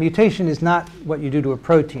that a mutation is not what you do to a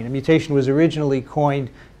protein. A mutation was originally coined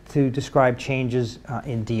to describe changes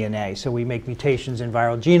in DNA. So we make mutations in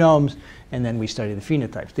viral genomes, and then we study the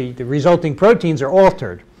phenotypes. The resulting proteins are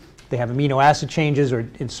altered. They have amino acid changes or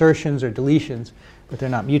insertions or deletions, but they're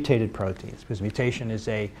not mutated proteins because mutation is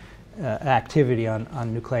an activity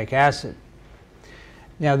on nucleic acid.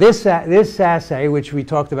 Now this assay, which we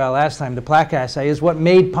talked about last time, the plaque assay, is what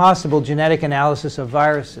made possible genetic analysis of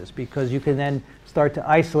viruses, because you can then start to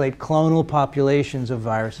isolate clonal populations of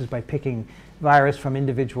viruses by picking virus from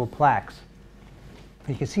individual plaques.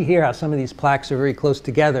 You can see here how some of these plaques are very close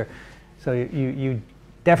together. So you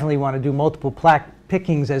definitely want to do multiple plaque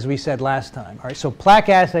pickings, as we said last time. All right, so plaque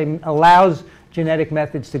assay allows genetic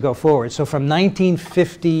methods to go forward. So from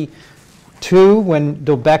 1952, when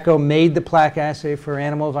Dobecco made the plaque assay for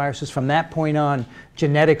animal viruses, from that point on,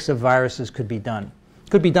 genetics of viruses could be done.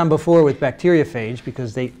 Could be done before with bacteriophage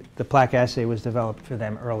because the plaque assay was developed for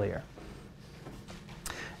them earlier.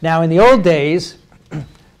 Now, in the old days,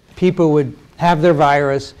 people would have their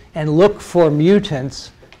virus and look for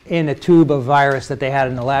mutants in a tube of virus that they had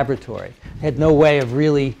in the laboratory. They had no way of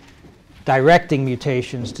really directing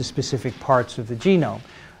mutations to specific parts of the genome.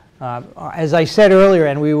 As I said earlier,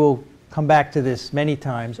 and we will come back to this many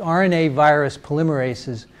times, RNA virus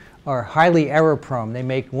polymerases are highly error-prone. They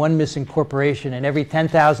make one misincorporation in every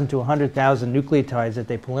 10,000 to 100,000 nucleotides that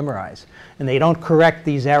they polymerize, and they don't correct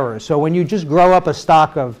these errors. So when you just grow up a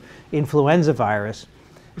stock of influenza virus,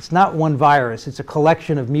 it's not one virus, it's a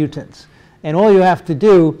collection of mutants. And all you have to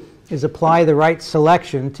do is apply the right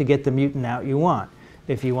selection to get the mutant out you want.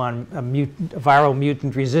 If you want a viral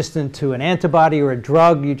mutant resistant to an antibody or a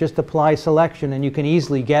drug, you just apply selection and you can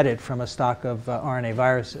easily get it from a stock of RNA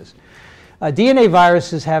viruses. DNA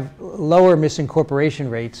viruses have lower misincorporation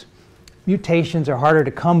rates. Mutations are harder to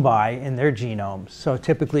come by in their genomes. So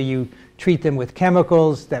typically you treat them with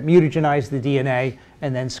chemicals that mutagenize the DNA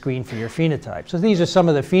and then screen for your phenotype. So these are some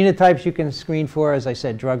of the phenotypes you can screen for. As I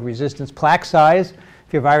said, drug resistance, plaque size.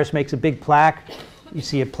 If your virus makes a big plaque, you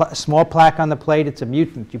see a small plaque on the plate, it's a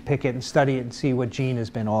mutant. You pick it and study it and see what gene has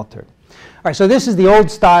been altered. All right, so this is the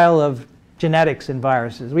old style of genetics in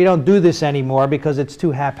viruses. We don't do this anymore because it's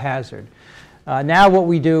too haphazard. Now what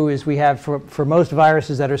we do is we have, for most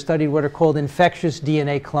viruses that are studied, what are called infectious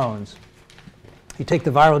DNA clones. You take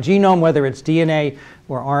the viral genome, whether it's DNA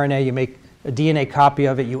or RNA, you make a DNA copy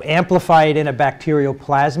of it, you amplify it in a bacterial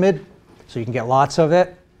plasmid, so you can get lots of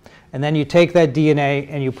it, and then you take that DNA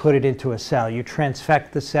and you put it into a cell. You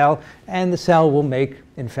transfect the cell, and the cell will make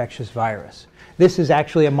infectious virus. This is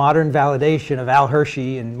actually a modern validation of Al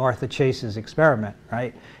Hershey and Martha Chase's experiment,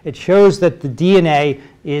 right? It shows that the DNA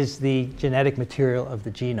is the genetic material of the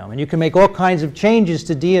genome, and you can make all kinds of changes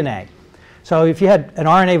to DNA. So if you had an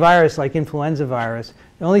RNA virus like influenza virus,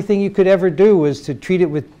 the only thing you could ever do was to treat it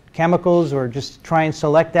with chemicals or just try and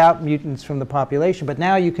select out mutants from the population. But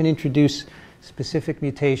now you can introduce specific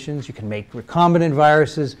mutations. You can make recombinant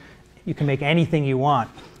viruses. You can make anything you want.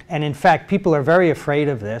 And in fact, people are very afraid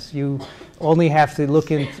of this. You only have to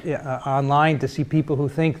look online to see people who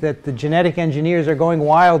think that the genetic engineers are going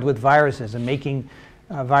wild with viruses and making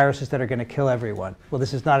viruses that are going to kill everyone. Well,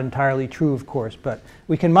 this is not entirely true, of course, but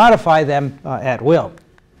we can modify them at will.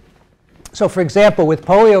 So for example, with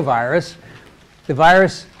poliovirus, the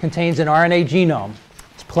virus contains an RNA genome.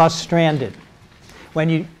 It's plus-stranded.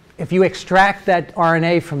 If you extract that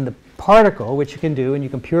RNA from the particle, which you can do, and you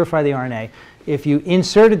can purify the RNA, if you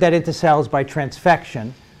inserted that into cells by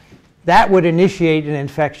transfection, that would initiate an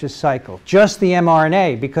infectious cycle. Just the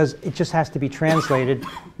mRNA, because it just has to be translated, you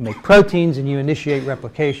make proteins, and you initiate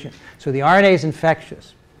replication. So the RNA is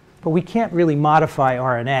infectious. But we can't really modify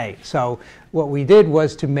RNA. So what we did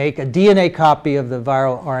was to make a DNA copy of the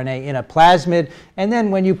viral RNA in a plasmid, and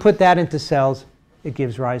then when you put that into cells, it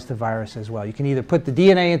gives rise to virus as well. You can either put the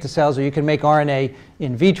DNA into cells, or you can make RNA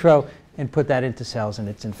in vitro and put that into cells, and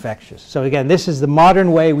it's infectious. So again, this is the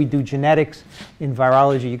modern way we do genetics in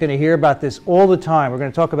virology. You're going to hear about this all the time. We're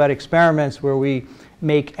going to talk about experiments where we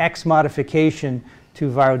make X modification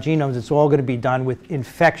to viral genomes. It's all going to be done with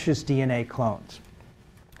infectious DNA clones.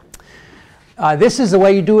 This is the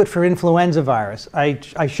way you do it for influenza virus.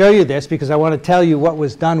 I show you this because I want to tell you what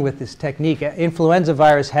was done with this technique. Influenza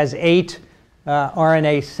virus has 8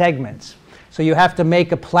 RNA segments. So you have to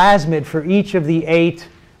make a plasmid for each of the 8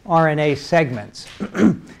 RNA segments.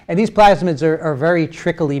 And these plasmids are very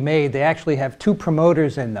trickily made. They actually have 2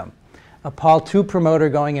 promoters in them. A Pol2 promoter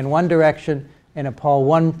going in one direction and a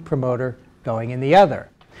Pol1 promoter going in the other.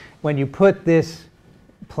 When you put this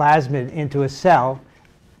plasmid into a cell,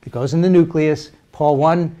 it goes in the nucleus.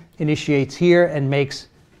 Pol1 initiates here and makes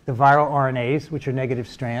the viral RNAs, which are negative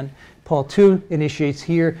strand. Pol2 initiates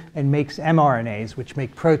here and makes mRNAs, which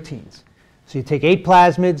make proteins. So you take 8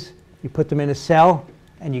 plasmids, you put them in a cell,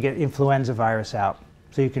 and you get influenza virus out.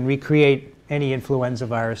 So you can recreate any influenza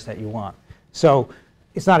virus that you want. So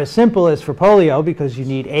it's not as simple as for polio because you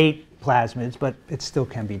need 8 plasmids, but it still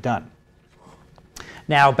can be done.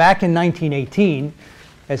 Now, back in 1918,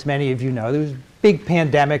 as many of you know, there was a big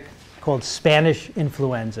pandemic called Spanish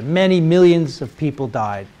influenza. Many millions of people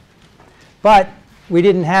died. But we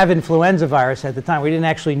didn't have influenza virus at the time. We didn't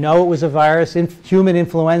actually know it was a virus. Human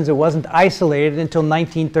influenza wasn't isolated until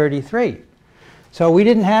 1933. So we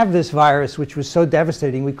didn't have this virus, which was so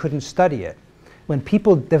devastating we couldn't study it. When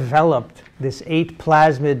people developed this 8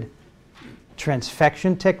 plasmid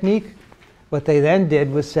transfection technique, what they then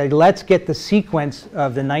did was say, let's get the sequence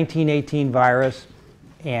of the 1918 virus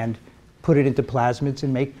and put it into plasmids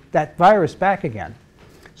and make that virus back again.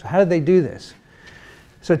 So how did they do this?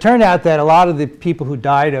 So it turned out that a lot of the people who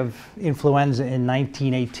died of influenza in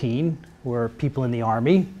 1918 were people in the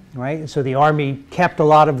Army, right? And so the Army kept a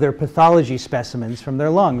lot of their pathology specimens from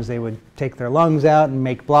their lungs. They would take their lungs out and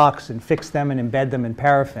make blocks and fix them and embed them in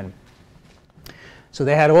paraffin. So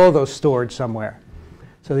they had all those stored somewhere.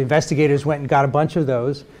 So the investigators went and got a bunch of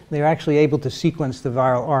those. They were actually able to sequence the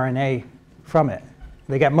viral RNA from it.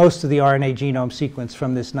 They got most of the RNA genome sequenced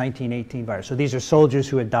from this 1918 virus. So these are soldiers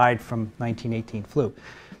who had died from 1918 flu.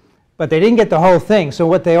 But they didn't get the whole thing. So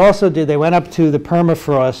what they also did, they went up to the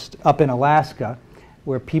permafrost up in Alaska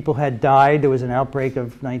where people had died. There was an outbreak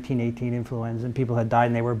of 1918 influenza, and people had died,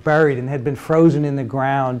 and they were buried and had been frozen in the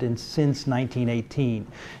ground since 1918. And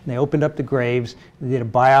they opened up the graves, they did a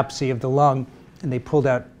biopsy of the lung, and they pulled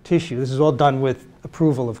out tissue. This is all done with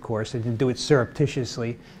approval, of course. They didn't do it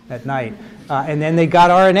surreptitiously at night. And then they got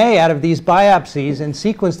RNA out of these biopsies and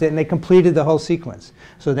sequenced it, and they completed the whole sequence.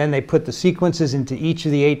 So then they put the sequences into each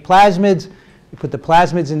of the 8 plasmids, they put the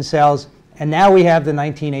plasmids in cells, and now we have the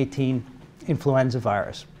 1918 influenza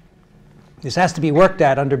virus. This has to be worked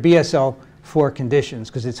at under BSL-4 conditions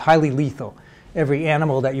because it's highly lethal. every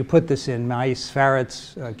animal that you put this in, mice,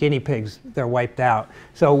 ferrets, guinea pigs, they're wiped out.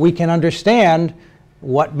 So we can understand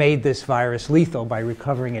what made this virus lethal by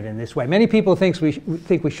recovering it in this way. Many people think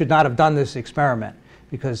we should not have done this experiment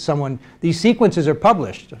because these sequences are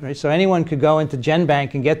published, right? So anyone could go into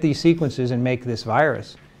GenBank and get these sequences and make this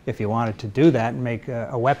virus if you wanted to do that and make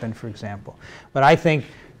a weapon, for example. But I think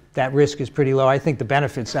that risk is pretty low. I think the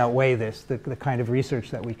benefits outweigh this, the kind of research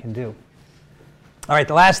that we can do. All right,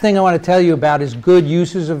 the last thing I want to tell you about is good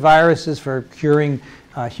uses of viruses for curing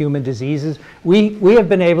human diseases. We have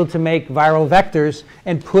been able to make viral vectors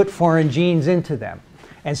and put foreign genes into them.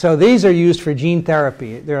 And so these are used for gene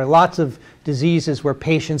therapy. There are lots of diseases where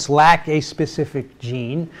patients lack a specific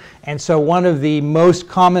gene. And so one of the most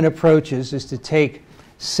common approaches is to take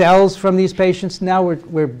cells from these patients. Now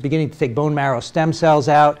we're beginning to take bone marrow stem cells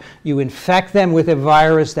out. You infect them with a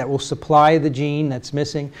virus that will supply the gene that's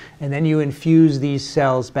missing, and then you infuse these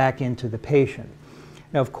cells back into the patient.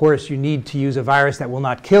 Now, of course, you need to use a virus that will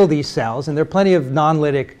not kill these cells, and there are plenty of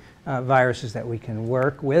non-lytic viruses that we can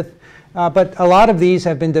work with. But a lot of these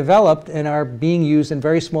have been developed and are being used in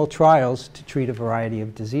very small trials to treat a variety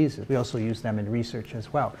of diseases. We also use them in research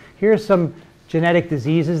as well. Here are some genetic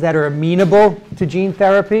diseases that are amenable to gene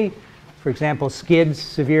therapy. For example, SCIDS,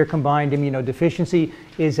 severe combined immunodeficiency,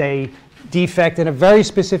 is a defect in a very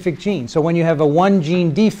specific gene. So when you have a one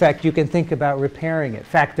gene defect, you can think about repairing it.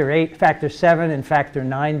 Factor 8, factor 7, and factor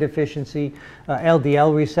 9 deficiency,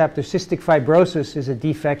 LDL receptor, cystic fibrosis is a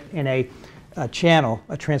defect in a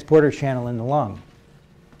transporter channel in the lung.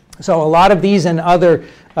 So a lot of these and other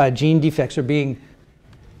gene defects are being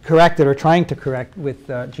corrected or trying to correct with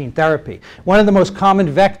gene therapy. One of the most common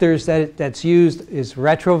vectors that's used is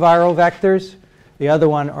retroviral vectors. The other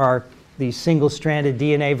one are these single-stranded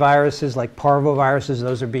DNA viruses like parvoviruses.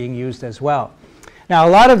 Those are being used as well. Now, a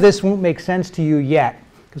lot of this won't make sense to you yet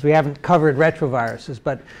because we haven't covered retroviruses.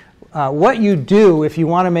 But what you do if you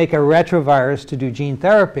want to make a retrovirus to do gene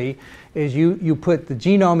therapy is you put the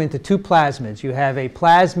genome into two plasmids. You have a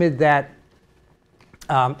plasmid that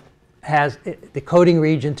has the coding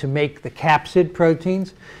region to make the capsid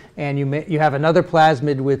proteins, and you have another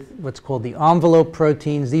plasmid with what's called the envelope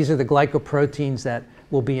proteins. These are the glycoproteins that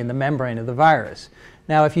will be in the membrane of the virus.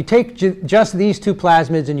 Now, if you take just these two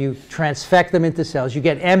plasmids and you transfect them into cells, you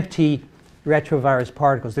get empty retrovirus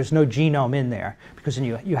particles. There's no genome in there because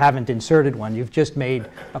you haven't inserted one. You've just made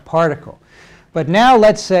a particle. But now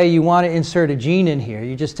let's say you want to insert a gene in here.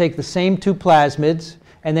 You just take the same two plasmids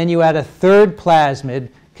and then you add a third plasmid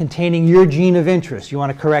containing your gene of interest. You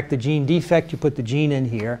want to correct the gene defect, you put the gene in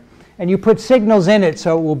here, and you put signals in it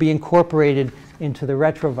so it will be incorporated into the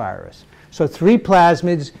retrovirus. So 3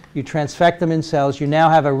 plasmids, you transfect them in cells, you now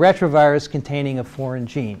have a retrovirus containing a foreign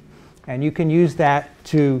gene. And you can use that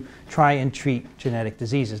to try and treat genetic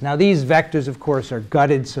diseases. Now these vectors, of course, are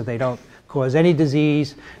gutted so they don't cause any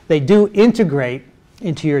disease. They do integrate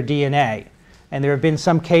into your DNA. And there have been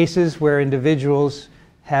some cases where individuals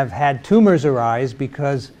have had tumors arise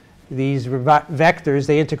because these vectors,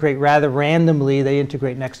 they integrate rather randomly. They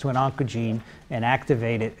integrate next to an oncogene and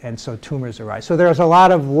activate it, and so tumors arise. So there's a lot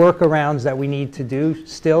of workarounds that we need to do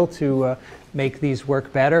still to make these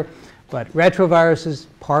work better. But retroviruses,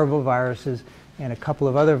 parvoviruses, and a couple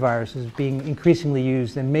of other viruses being increasingly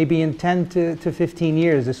used, and maybe in 10 to 15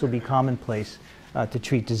 years this will be commonplace to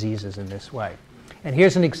treat diseases in this way. And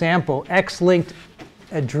here's an example, X-linked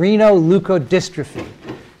adrenoleukodystrophy.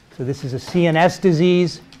 So this is a CNS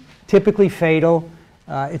disease, typically fatal.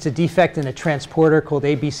 It's a defect in a transporter called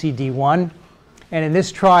ABCD1. And in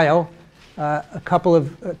this trial,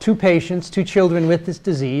 two patients, 2 children with this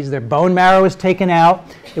disease, their bone marrow was taken out.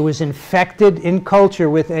 It was infected in culture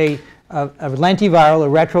with a lentiviral, a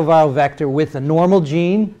retroviral vector with a normal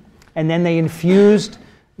gene, and then they infused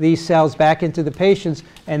these cells back into the patients,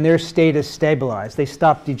 and their status stabilized. They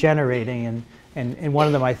stopped degenerating, and one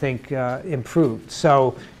of them, I think, improved.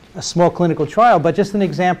 So a small clinical trial, but just an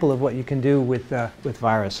example of what you can do with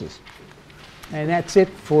viruses. And that's it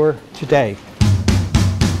for today.